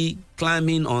 Anybody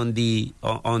climbing on the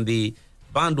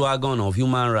bandwagon of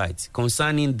human rights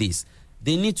concerning this,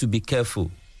 they need to be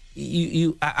careful.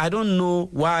 I don't know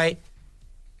why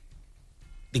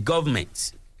the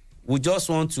government would just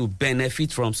want to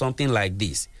benefit from something like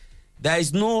this. There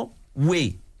is no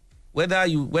way, whether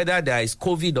there is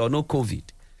COVID or no COVID,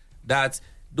 that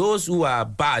those who are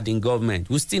bad in government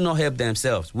will still not help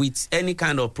themselves with any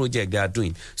kind of project they are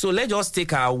doing. So let's just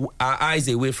take our eyes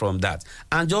away from that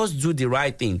and just do the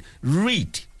right thing.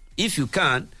 Read, if you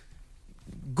can,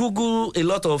 Google a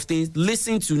lot of things,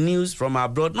 listen to news from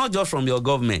abroad, not just from your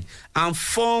government, and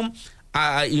form,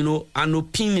 an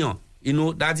opinion,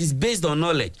 that is based on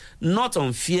knowledge, not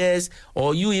on fears,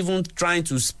 or you even trying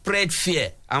to spread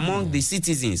fear among the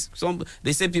citizens.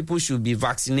 They say people should be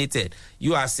vaccinated.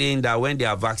 You are saying that when they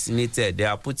are vaccinated, they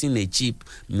are putting a chip,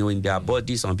 in their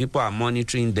body. Some people are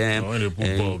monitoring them. When they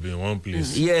put bulb in one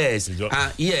place. Yes,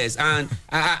 yes, and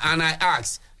I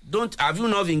ask, have you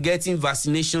not been getting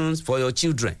vaccinations for your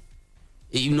children?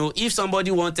 If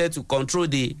somebody wanted to control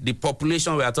the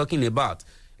population we are talking about,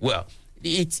 well,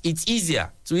 it's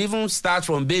easier to even start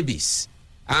from babies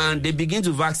and they begin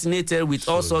to vaccinate it with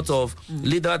all sorts of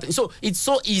leader. So it's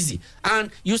so easy.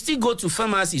 And you still go to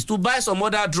pharmacies to buy some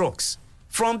other drugs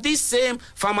from these same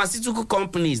pharmaceutical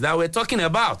companies that we're talking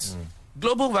about.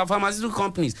 Global pharmaceutical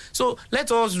companies. So let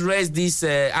us rest this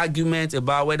argument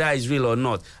about whether it's real or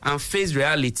not and face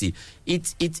reality.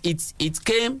 It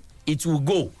came, it will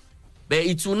go. But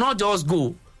it will not just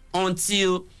go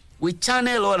until we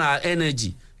channel all our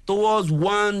energy towards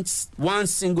one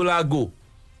singular goal,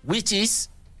 which is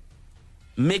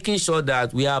making sure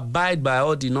that we abide by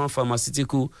all the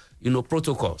non-pharmaceutical,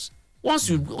 protocols. Once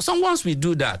we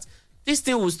do that, this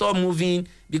thing will stop moving,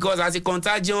 because as a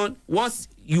contagion, once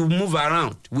you move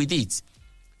around with it,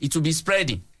 it will be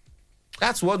spreading.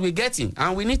 That's what we're getting,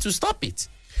 and we need to stop it.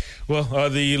 Well,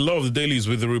 the law of the dailies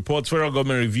with the reports. Federal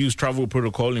government reviews travel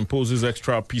protocol, imposes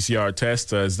extra PCR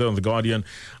test. As there on The Guardian,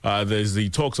 there's the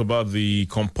talks about the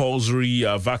compulsory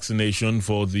vaccination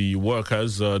for the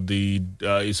workers. The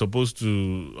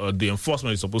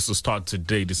enforcement is supposed to start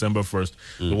today, December 1st.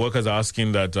 The workers are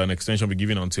asking that an extension be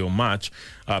given until March.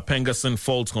 Pengaston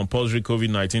faults compulsory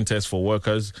COVID-19 test for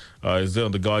workers. Is there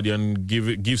on The Guardian,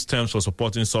 gives terms for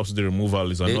supporting subsidy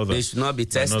removal is another. They should not be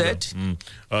tested?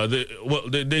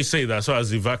 They say that, as far as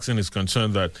the vaccine is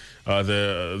concerned, that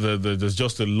there's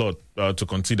just a lot to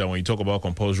consider when you talk about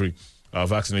compulsory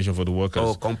vaccination for the workers.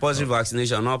 Oh, compulsory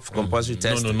vaccination, not compulsory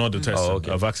testing? No, not the testing. Oh,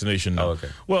 okay. Vaccination now. Oh, okay.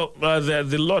 Well,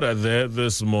 the lot are there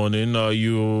this morning.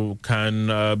 You can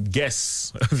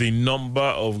guess the number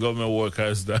of government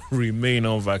workers that remain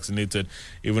unvaccinated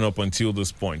even up until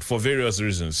this point for various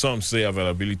reasons. Some say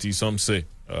availability, some say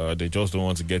they just don't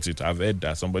want to get it. I've heard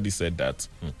that. Somebody said that.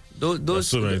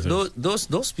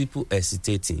 Those people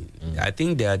hesitating, I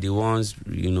think they are the ones,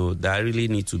 that really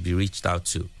need to be reached out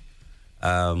to.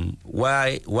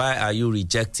 Why are you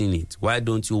rejecting it? Why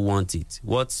don't you want it?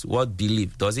 What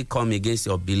belief? Does it come against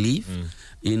your belief?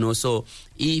 So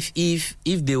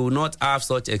if they will not have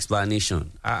such explanation,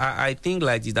 I think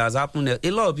like it has happened.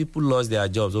 A lot of people lost their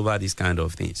jobs over these kind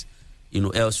of things,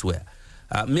 elsewhere.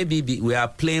 Maybe we are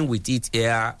playing with it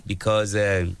here because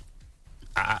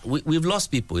we've lost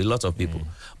people, a lot of people.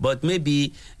 But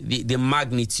maybe the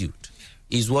magnitude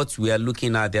is what we are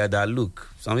looking at there. That look,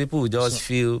 some people will just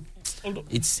feel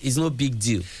it's no big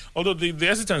deal. Although the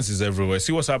hesitance is everywhere.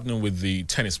 See what's happening with the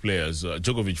tennis players.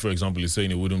 Djokovic, for example, is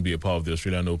saying he wouldn't be a part of the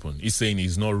Australian Open. He's saying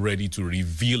he's not ready to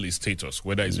reveal his status,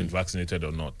 whether he's been vaccinated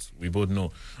or not. We both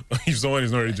know if someone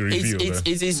is not ready to reveal,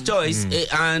 it's his choice,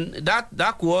 and that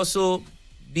could also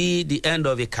be the end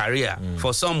of a career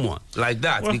for someone like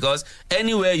that. Well, because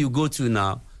anywhere you go to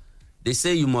now, they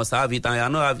say you must have it, and you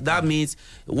not have. That means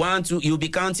you'll be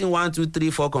counting 1, 2, 3,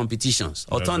 4 competitions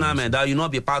or tournament that you'll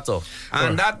not be part of,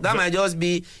 and that might just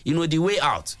be the way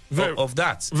out of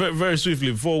that. Very, very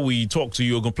swiftly, before we talk to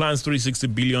you, Ogun plans 360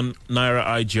 billion naira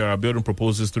IGR. Abiodun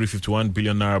proposes 351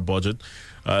 billion naira budget.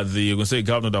 The Ogun State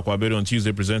Governor Dapo Abiodun on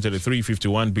Tuesday presented a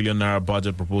 351 billion naira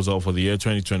budget proposal for the year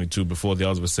 2022 before the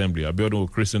House of Assembly. Abiodun will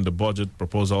christen the budget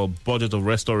proposal Budget of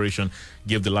Restoration,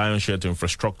 give the lion's share to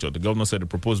infrastructure. The governor said the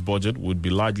proposed budget would be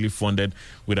largely funded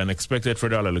with an expected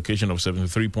federal allocation of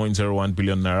 73.01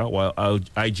 billion naira, while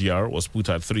IGR was put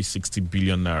at 360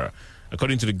 billion naira.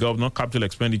 According to the governor, capital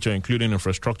expenditure, including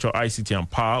infrastructure, ICT, and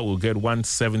power, will get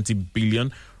 170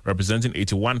 billion, representing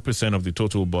 81% of the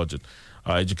total budget.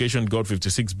 Education got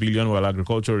 56 billion, while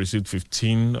agriculture received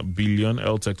 15 billion.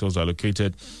 Health sector was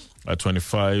allocated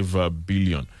 25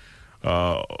 billion.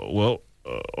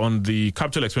 On the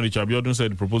capital expenditure, Abiodun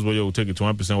said the proposed budget will take it to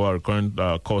 1%, while recurrent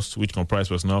costs, which comprise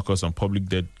personnel costs and public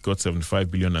debt, got 75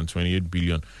 billion and 28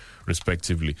 billion.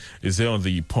 Respectively. Is there on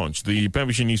the Punch. The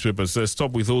Pembrokeshire newspaper says,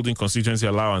 stop withholding constituency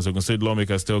allowance. Ogun State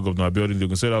lawmakers tell Governor Abiodun. The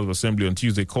Ogun State House of Assembly on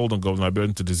Tuesday called on Governor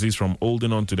Abiodun to desist from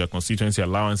holding on to their constituency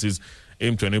allowances,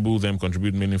 aimed to enable them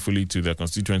contribute meaningfully to their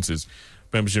constituencies.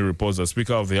 Pembrokeshire reports that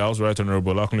Speaker of the House, Right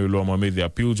Honourable Akunle Oluomo, made the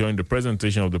appeal during the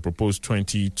presentation of the proposed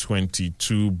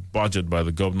 2022 budget by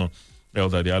the governor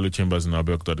held at the Alo Chambers in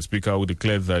Abeokuta. The Speaker, who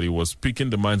declared that he was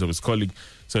speaking the minds of his colleague,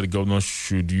 said the governor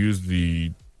should use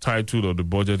the title of the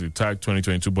budget, the tag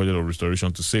 2022 Budget of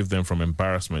Restoration, to save them from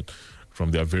embarrassment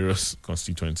from their various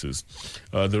constituencies.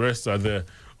 The rest are there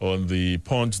on the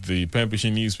Punch, the Pembrokeshire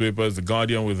newspapers, the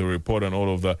Guardian with the report and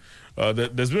all of that.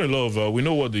 There's been a lot of, we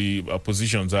know what the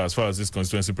positions are as far as these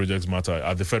constituency projects matter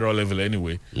at the federal level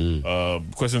anyway.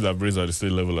 Questions I've raised at the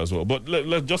state level as well. But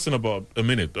just in about a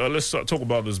minute, let's talk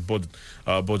about this budget.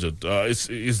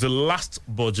 It's the last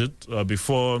budget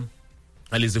before,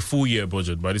 at least the full year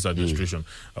budget by this administration.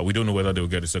 We don't know whether they will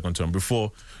get a second term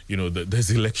before, there's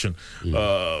the election.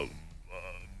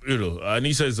 And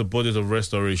he says the budget of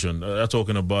restoration. They're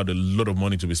talking about a lot of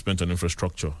money to be spent on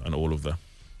infrastructure and all of that.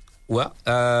 Well,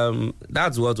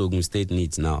 that's what Ogun State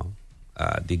needs now.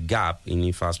 The gap in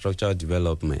infrastructure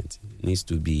development needs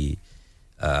to be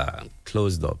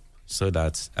closed up so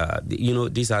that,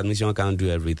 this administration can't do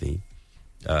everything.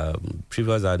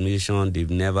 Previous administration, they've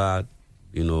never,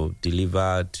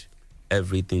 delivered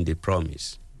everything they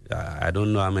promised. I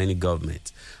don't know how many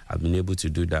governments have been able to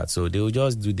do that. So they will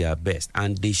just do their best,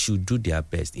 and they should do their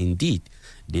best. Indeed,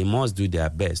 they must do their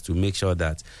best to make sure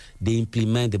that they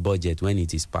implement the budget when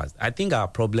it is passed. I think our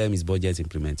problem is budget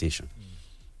implementation.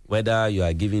 Whether you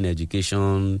are giving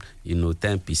education, 10%,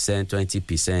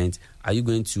 20%, are you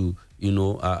going to,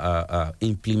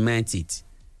 implement it,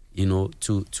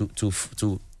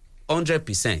 to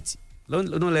 100%?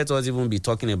 Don't let us even be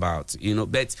talking about,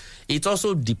 but it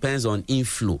also depends on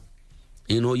inflow.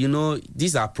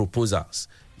 These are proposals.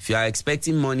 If you are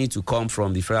expecting money to come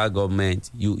from the federal government,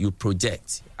 you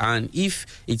project. And if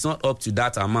it's not up to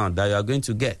that amount that you are going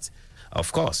to get,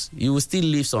 of course, you will still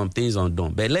leave some things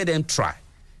undone. But let them try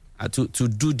to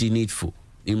do the needful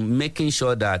in making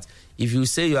sure that if you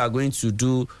say you are going to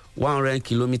do 100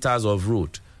 kilometers of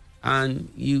road, and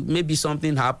maybe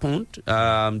something happened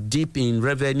deep in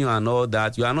revenue and all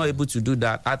that, you are not able to do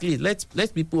that. At least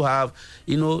let people have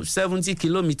 70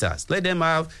 kilometers. Let them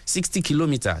have 60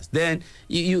 kilometers. Then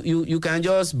you can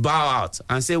just bow out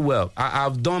and say, well,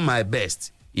 I've done my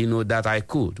best, that I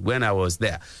could when I was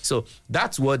there. So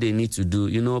that's what they need to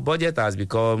do. Budget has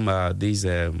become this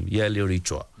yearly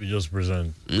ritual. We just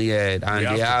present. Yeah,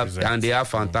 and they have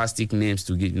fantastic names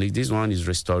to give. This one is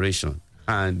restoration.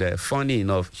 And funny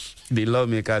enough, the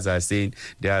lawmakers are saying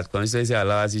their constituency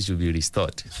allowances should be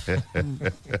restored.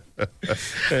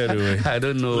 Anyway, I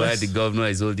don't know why the governor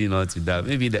is holding on to that.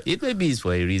 Maybe it's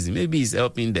for a reason. Maybe it's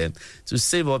helping them to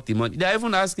save up the money. They're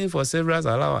even asking for severance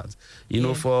allowance.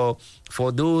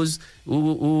 For those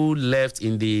who left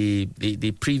in the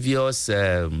previous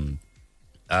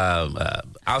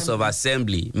House of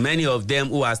Assembly, many of them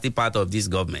who are still part of this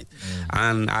government.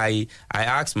 And I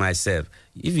asked myself,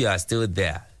 if you are still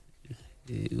there,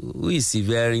 who is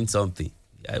severing something?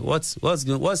 What's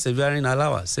severing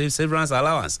allowance? Severance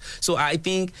allowance. So I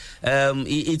think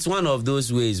it's one of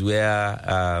those ways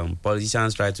where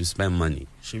politicians try to spend money.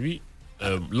 Should we?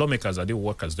 Lawmakers, are they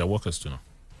workers? They're workers too now.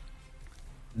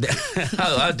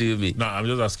 How do you mean? No, I'm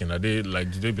just asking. Are they do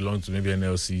they belong to maybe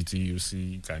NLC,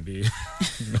 TUC? Can they?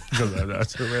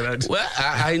 Well,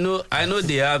 I know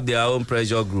they have their own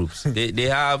pressure groups. They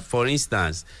have, for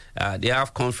instance, they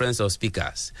have conference of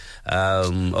speakers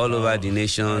all over the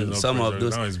nation. Some pressure. of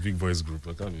those. Now it's big voice group.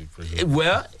 I can't be pressure.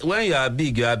 Well, when you are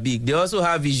big, you are big. They also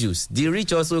have issues. The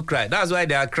rich also cry. That's why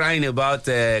they are crying about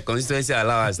constituency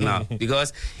allowance now,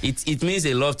 because it means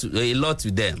a lot to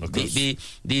them.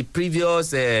 The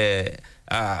previous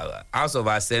House of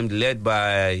Assembly led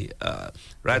by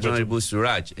Right Honorable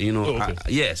Suraj,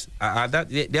 yes,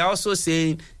 they are also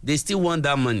saying they still want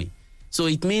that money. So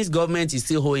it means government is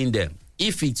still owing them.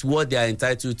 If it's what they are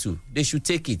entitled to, they should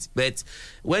take it. But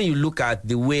when you look at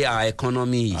the way our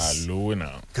economy is, low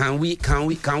now. Can we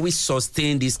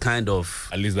sustain this kind of?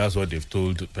 At least that's what they've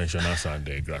told pensioners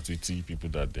and gratuity people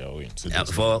that they are owing.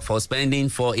 So for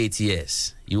spending 8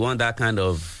 years, you want that kind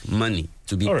of money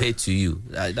to be paid to you.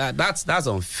 That's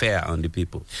unfair on the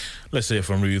people. Let's hear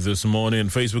from you this morning.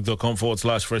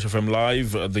 Facebook.com/Fresh FM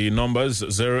Live. The numbers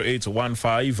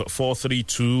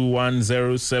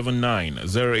 0815-432-1079.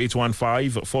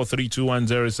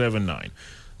 0815-432-1079.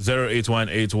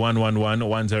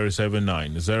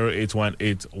 0818-111-1079.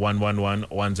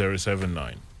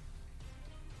 0818-111-1079.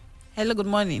 Hello, good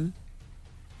morning.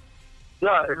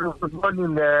 Yeah, good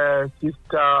morning,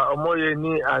 Sister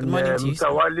Omoyeni and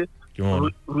Mr. Wale.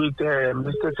 With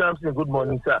Mr. Sampson. Good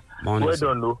morning, sir. Morning, well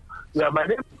done, no. Yeah, my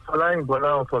name is Falain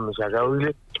Bonan from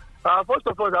Shagawile. First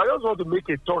of all, I just want to make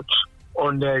a touch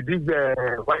on this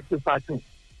white paper thing.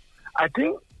 I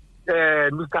think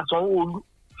Mr. Sanwo-Olu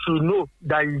should know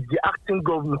that he's the acting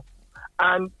governor.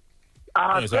 And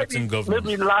I said it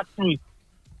maybe last week.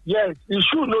 Yes, he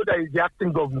should know that he's the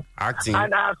acting governor.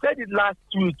 And I said it last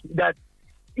week that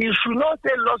he should not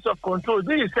say loss of control.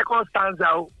 This is second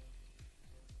stanza.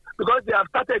 Because they have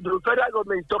started, the federal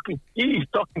government is talking. He is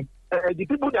talking. The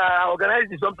people that are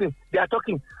organizing something, they are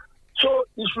talking. So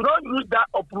he should not use that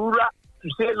uproar to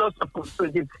say loss of control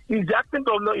again. He's the acting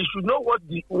governor. He should know what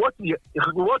we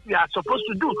are supposed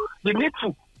to do. The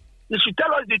needful. He should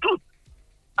tell us the truth.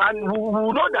 And we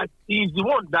will know that he is the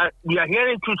one that we are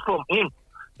hearing truth from him.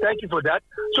 Thank you for that.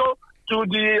 So, to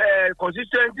the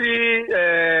consistency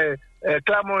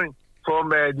clamoring from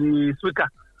the speaker,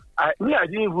 I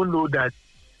didn't even know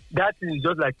that is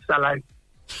just like salary.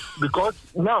 Because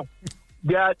now,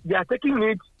 they are taking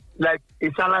it like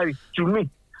a salary to me.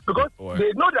 because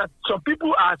they know that some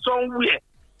people are somewhere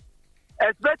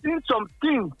expecting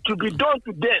something to be done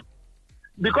to them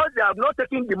because they have not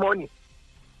taken the money.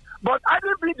 But I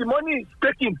don't think the money is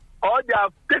taken, or they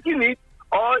have taken it,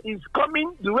 or is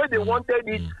coming the way they wanted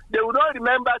it. They will not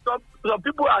remember some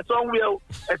people are somewhere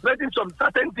expecting some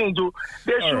certain things.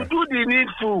 They should do the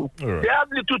needful. They have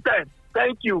little time.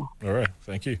 Thank you. All right.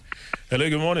 Thank you. Hello,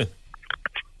 good morning.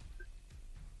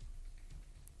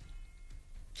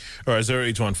 All right,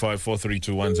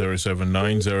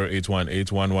 0815-432-1079,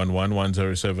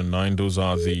 0818-111-1079. Those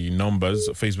are the numbers.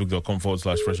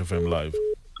 Facebook.com/Fresh FM Live.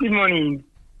 Good morning.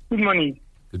 Good morning.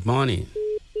 Good morning.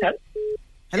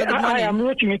 Hello, good morning. I'm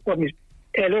Rotimi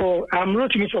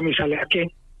from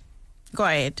Isalake. Go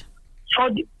ahead. For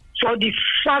the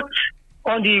fact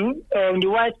on the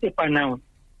white paper now,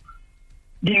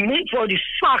 for the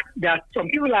fact that some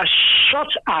people are shot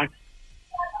at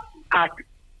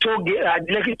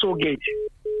Lekki toll gate,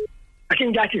 I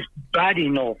think that is bad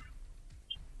enough.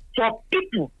 For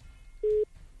people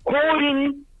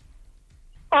holding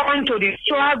onto the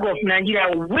flag of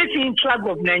Nigeria, waving flag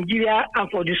of Nigeria,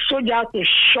 and for the soldiers to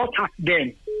shoot at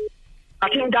them, I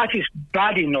think that is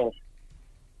bad enough.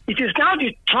 It is now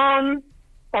the turn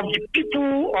of the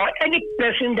people or any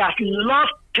person that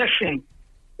lost person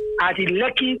at the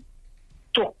Lekki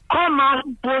to come out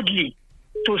boldly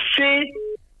to say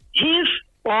his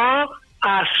or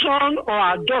our son or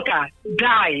our daughter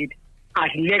died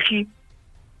at Lekki.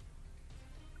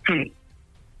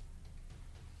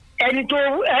 Ẹni tó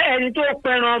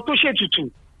pẹran tó ṣètùtù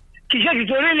kì í ṣe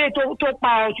ìtòrí ilé tó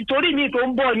pa ọ́ ìtòrí mi tó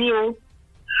ń bọ̀ ní o.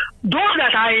 Those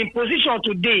that are in position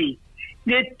today,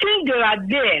 they think they are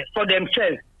there for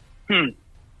themselves. God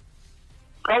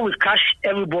will catch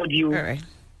everybody. All right.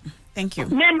 Thank you.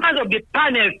 Members of the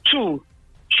panel too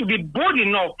should be bold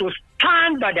enough to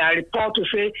stand by their report to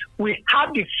say we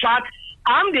have the facts,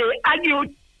 and they argue.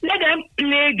 Let them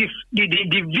play the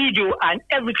video and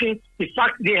everything, the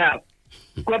facts they have.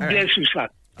 God bless you, sir.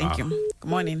 Thank you. Good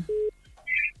morning.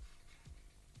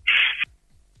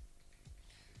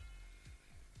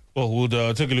 Well,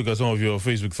 we'll take a look at some of your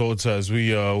Facebook thoughts as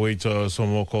we wait some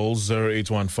more calls.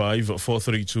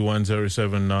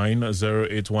 0815-432-1079,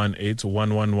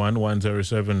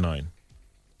 0818-111-1079.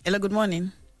 Hello, good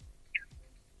morning.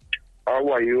 How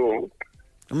are you?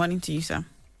 Good morning to you, sir.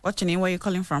 What's your name? Where are you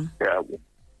calling from?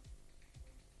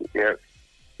 Yeah.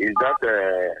 Is that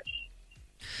the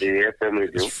FM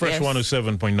radio? It's Fresh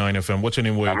 107.9 FM. What's your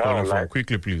name? Where are you calling from?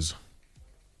 Quickly, please.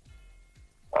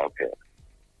 Okay.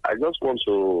 I just want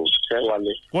to tell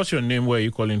Wale. What's your name? Where are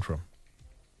you calling from?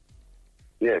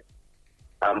 Yes.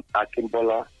 I'm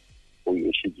Akimbola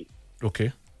Oyeshiji.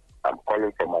 Okay. I'm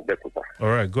calling from Abeokuta. All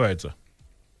right. Go ahead, sir.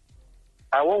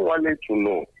 I want Wale to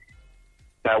know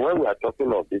that when we are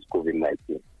talking of this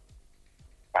COVID-19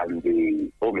 and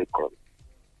the Omicron,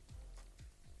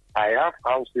 I have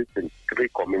houses in 3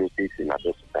 communities in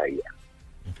Abeokuta here.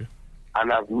 Okay.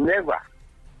 And I've never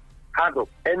heard of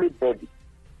anybody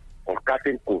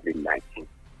contracting COVID-19.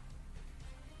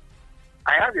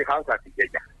 I have a house at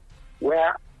Ikeja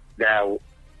where there are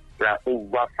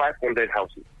over 500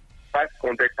 houses,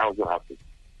 500,000 houses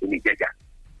in Ikeja.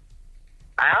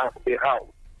 I have a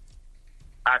house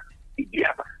at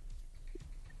Idiaba.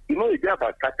 You know,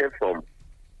 Idiaba started from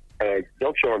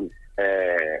junction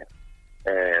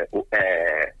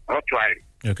mortuary.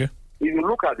 Okay. If you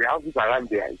look at the houses around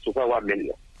there, it's over 1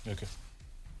 million. Okay.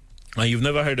 And you've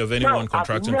never heard of anyone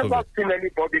contracting COVID? I've never seen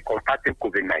anybody contracting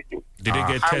COVID-19. Did they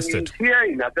get tested? And here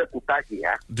in Abeokuta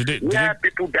here,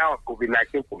 people die of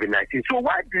COVID-19. So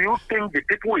why do you think the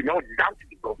people will not doubt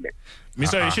the government?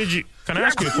 Mr. Isheji, can I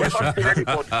ask you a question?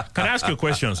 Can I ask you a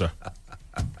question, sir?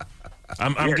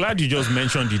 I'm glad you just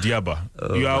mentioned Idiaba.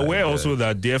 You are aware also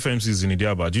that the FMC is in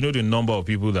Idiaba. Do you know the number of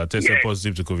people that tested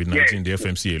positive to COVID-19 in the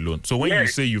FMC alone? So when you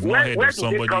say you've not heard of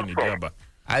somebody in Idiaba,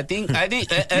 I think.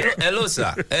 Hello,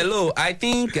 sir. Hello. I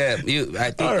think.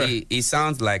 It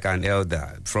sounds like an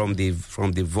elder from the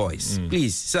voice.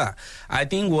 Please, sir. I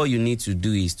think what you need to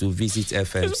do is to visit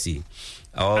FMC.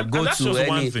 Or go that's to just any.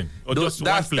 One thing. Or just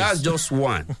one place. That's just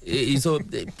one. So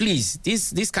please,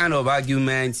 this kind of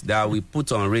argument that we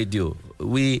put on radio,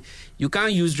 you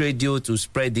can't use radio to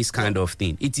spread this kind of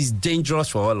thing. It is dangerous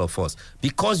for all of us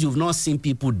because you've not seen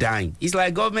people dying. It's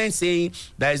like government saying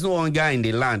there is no hunger in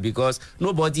the land because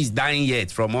nobody is dying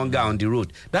yet from hunger on the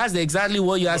road. That's exactly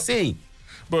what you are saying.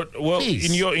 But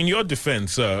in your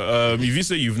defense, if you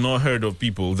say you've not heard of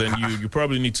people, then you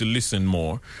probably need to listen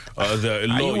more. Are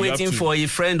you waiting for a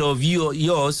friend of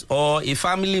yours or a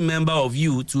family member of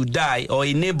you to die or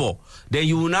a neighbor? Then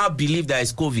you will now believe that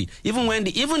it's COVID.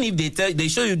 Even if they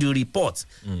show you the report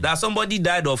that somebody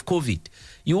died of COVID,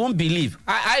 You won't believe.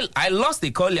 I lost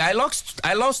a colleague. I lost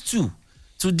two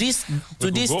to this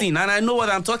thing, and I know what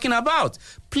I'm talking about.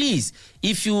 Please,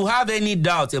 if you have any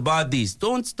doubt about this,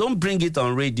 don't bring it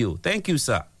on radio. Thank you,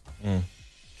 sir.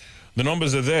 The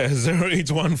numbers are there: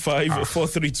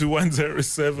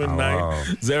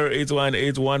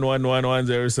 0815-432-1079,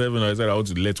 0818-111-107. I said I want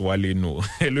to let Wale know.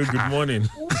 Hello, good morning.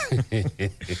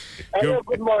 Hello,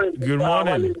 good morning. Good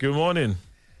morning. Good morning.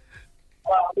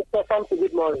 Mr. Samson,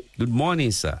 good morning. Good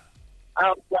morning, sir.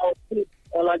 I'm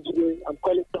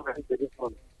calling from this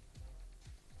morning.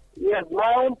 Yes,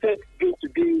 my own take is going to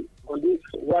be on this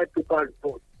white paper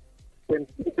report when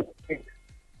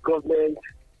government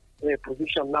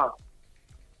position now.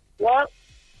 Well,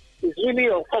 it's really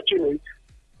unfortunate,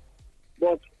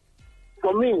 but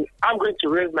for me, I'm going to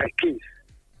raise my case.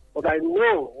 But I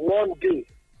know one day,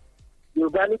 you're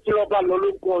going to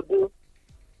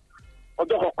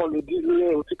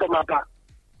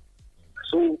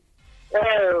so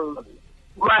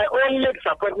my only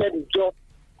disappointment is just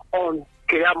on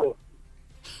Keyamo.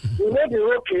 You know the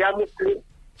role Keyamo played.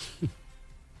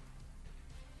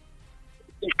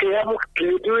 Keyamo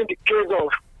played during the case of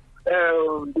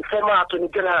the former Attorney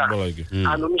General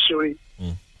and Omishori.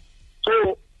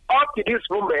 So up to this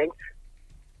moment,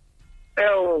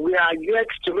 we are yet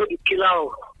to know the killer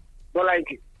of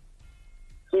Bolaji.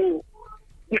 So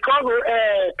because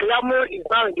Keyamo is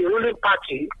now in the ruling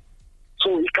party,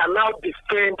 so he can now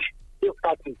defend his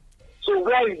party. So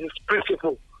where is his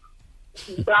principle?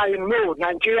 I know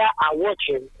Nigeria are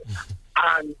watching,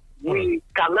 and we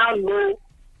can now know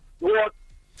what.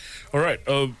 All right.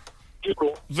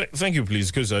 Thank you, please,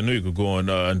 because I know you could go on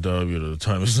and the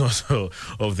time is not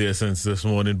of the essence this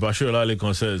morning. Bashir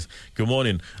Alekon says, good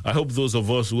morning. I hope those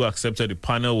of us who accepted the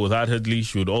panel wholeheartedly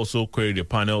should also query the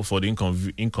panel for the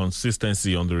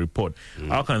inconsistency on the report.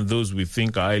 How can those we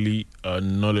think are highly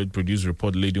knowledge produce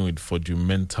report leading with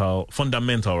fundamental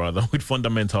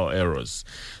errors?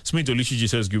 Smith Olishiji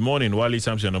says, good morning. Wale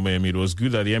Samson Omoyemi, it was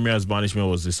good that the Emir's banishment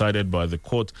was decided by the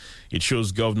court. It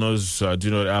shows governors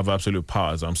do not have absolute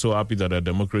powers. I'm so happy that our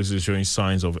democracy is showing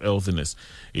signs of healthiness.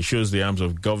 It shows the arms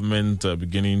of government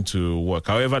beginning to work.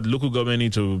 However, the local government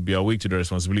need to be awake to the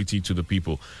responsibility to the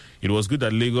people. It was good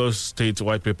that Lagos State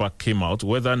white paper came out.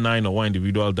 Whether 9 or 1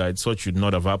 individual died, such should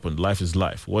not have happened. Life is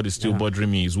life. What is still bothering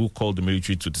me is who called the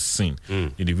military to the scene.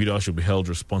 Individuals should be held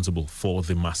responsible for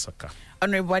the massacre.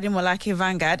 Honorable Ademolake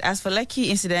Vanguard, as for Lekki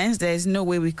incidents, there is no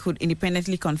way we could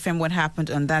independently confirm what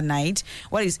happened on that night.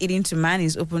 What is eating to man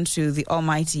is open to the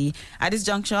Almighty. At this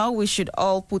juncture, we should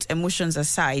all put emotions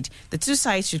aside. The two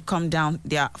sides should come down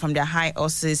from their high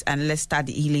horses and let's start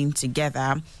the healing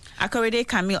together. Akorede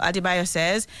Camille Adebayo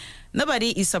says,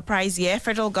 nobody is surprised here.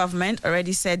 Federal government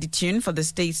already set the tune for the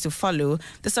states to follow.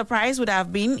 The surprise would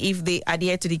have been if they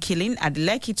adhered to the killing at the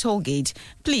Lekki toll gate.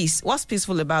 Please, what's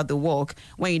peaceful about the walk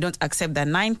when you don't accept that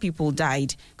 9 people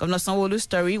died? Governor Sanwo-Olu's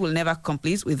story will never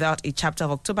complete without a chapter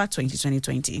of October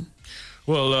 2020.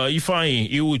 Well,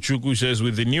 Ifeanyi Iwuchukwu says,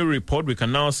 with the new report, we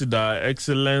can now see that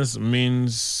excellence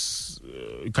means...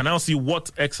 you can now see what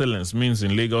excellence means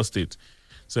in Lagos State.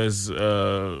 Says,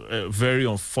 a very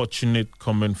unfortunate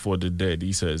comment for the dead.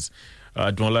 He says,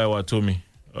 Adwonla Watomi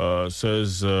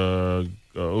says,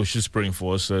 she's praying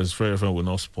for us. Says, Fred FM will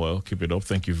not spoil. Keep it up.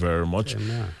 Thank you very much.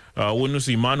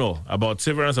 Wonusi Emmanuel, about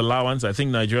severance allowance, I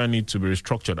think Nigeria needs to be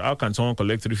restructured. How can someone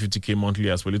collect 350k monthly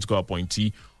as political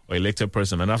appointee or elected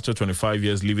person, and after 25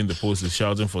 years leaving the post is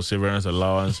shouting for severance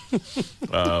allowance?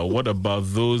 What about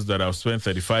those that have spent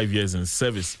 35 years in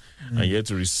service and yet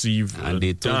to receive and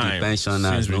they told the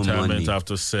pensioners since no retirement money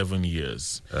after 7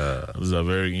 years? Those are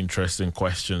very interesting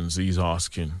questions he's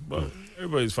asking. But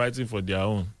everybody's fighting for their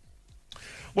own.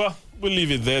 Well, we'll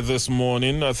leave it there this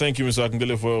morning. Thank you, Mr.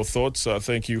 Akindele, for your thoughts.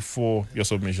 Thank you for your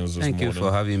submissions this morning. Thank you for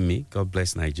having me. God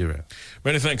bless Nigeria.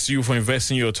 Many thanks to you for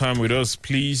investing your time with us.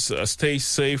 Please stay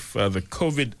safe. The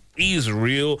COVID is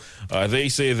real. They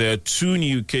say there are 2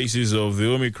 new cases of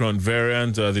the Omicron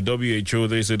variant. The WHO,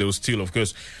 they say they will still, of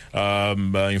course,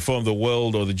 inform the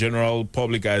world or the general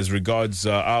public as regards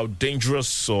how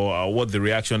dangerous or what the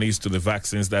reaction is to the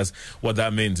vaccines. That's what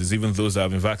that means, is even those that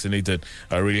have been vaccinated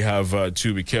really have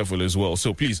to be careful as well.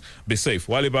 So please be safe.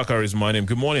 Wale Bakar is my name.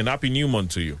 Good morning. Happy new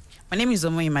month to you. My name is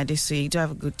Omoyi Madesu. Do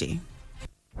have a good day.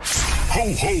 Ho,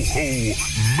 ho, ho.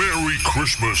 Merry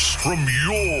Christmas from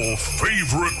your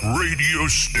favorite radio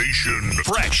station.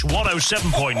 Fresh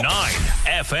 107.9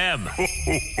 FM. Ho,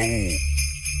 ho, ho.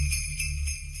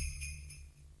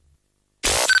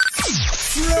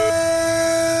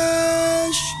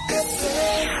 Fresh.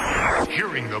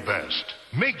 Hearing the best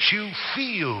makes you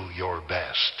feel your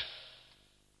best.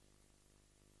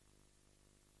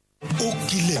 Ó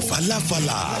kilẹ̀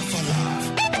falafala.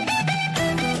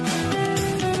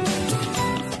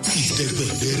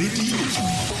 Ìdẹ̀gbẹ̀gbẹ̀ rédíò.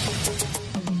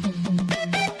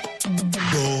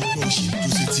 Gbọ́ ṣì tó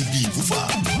ṣe ti bí ìfúfà.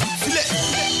 Filẹ̀.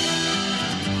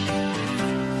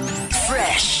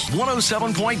 Fresh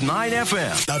 107.9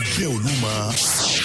 FM. Lábẹ́ Olúmọ.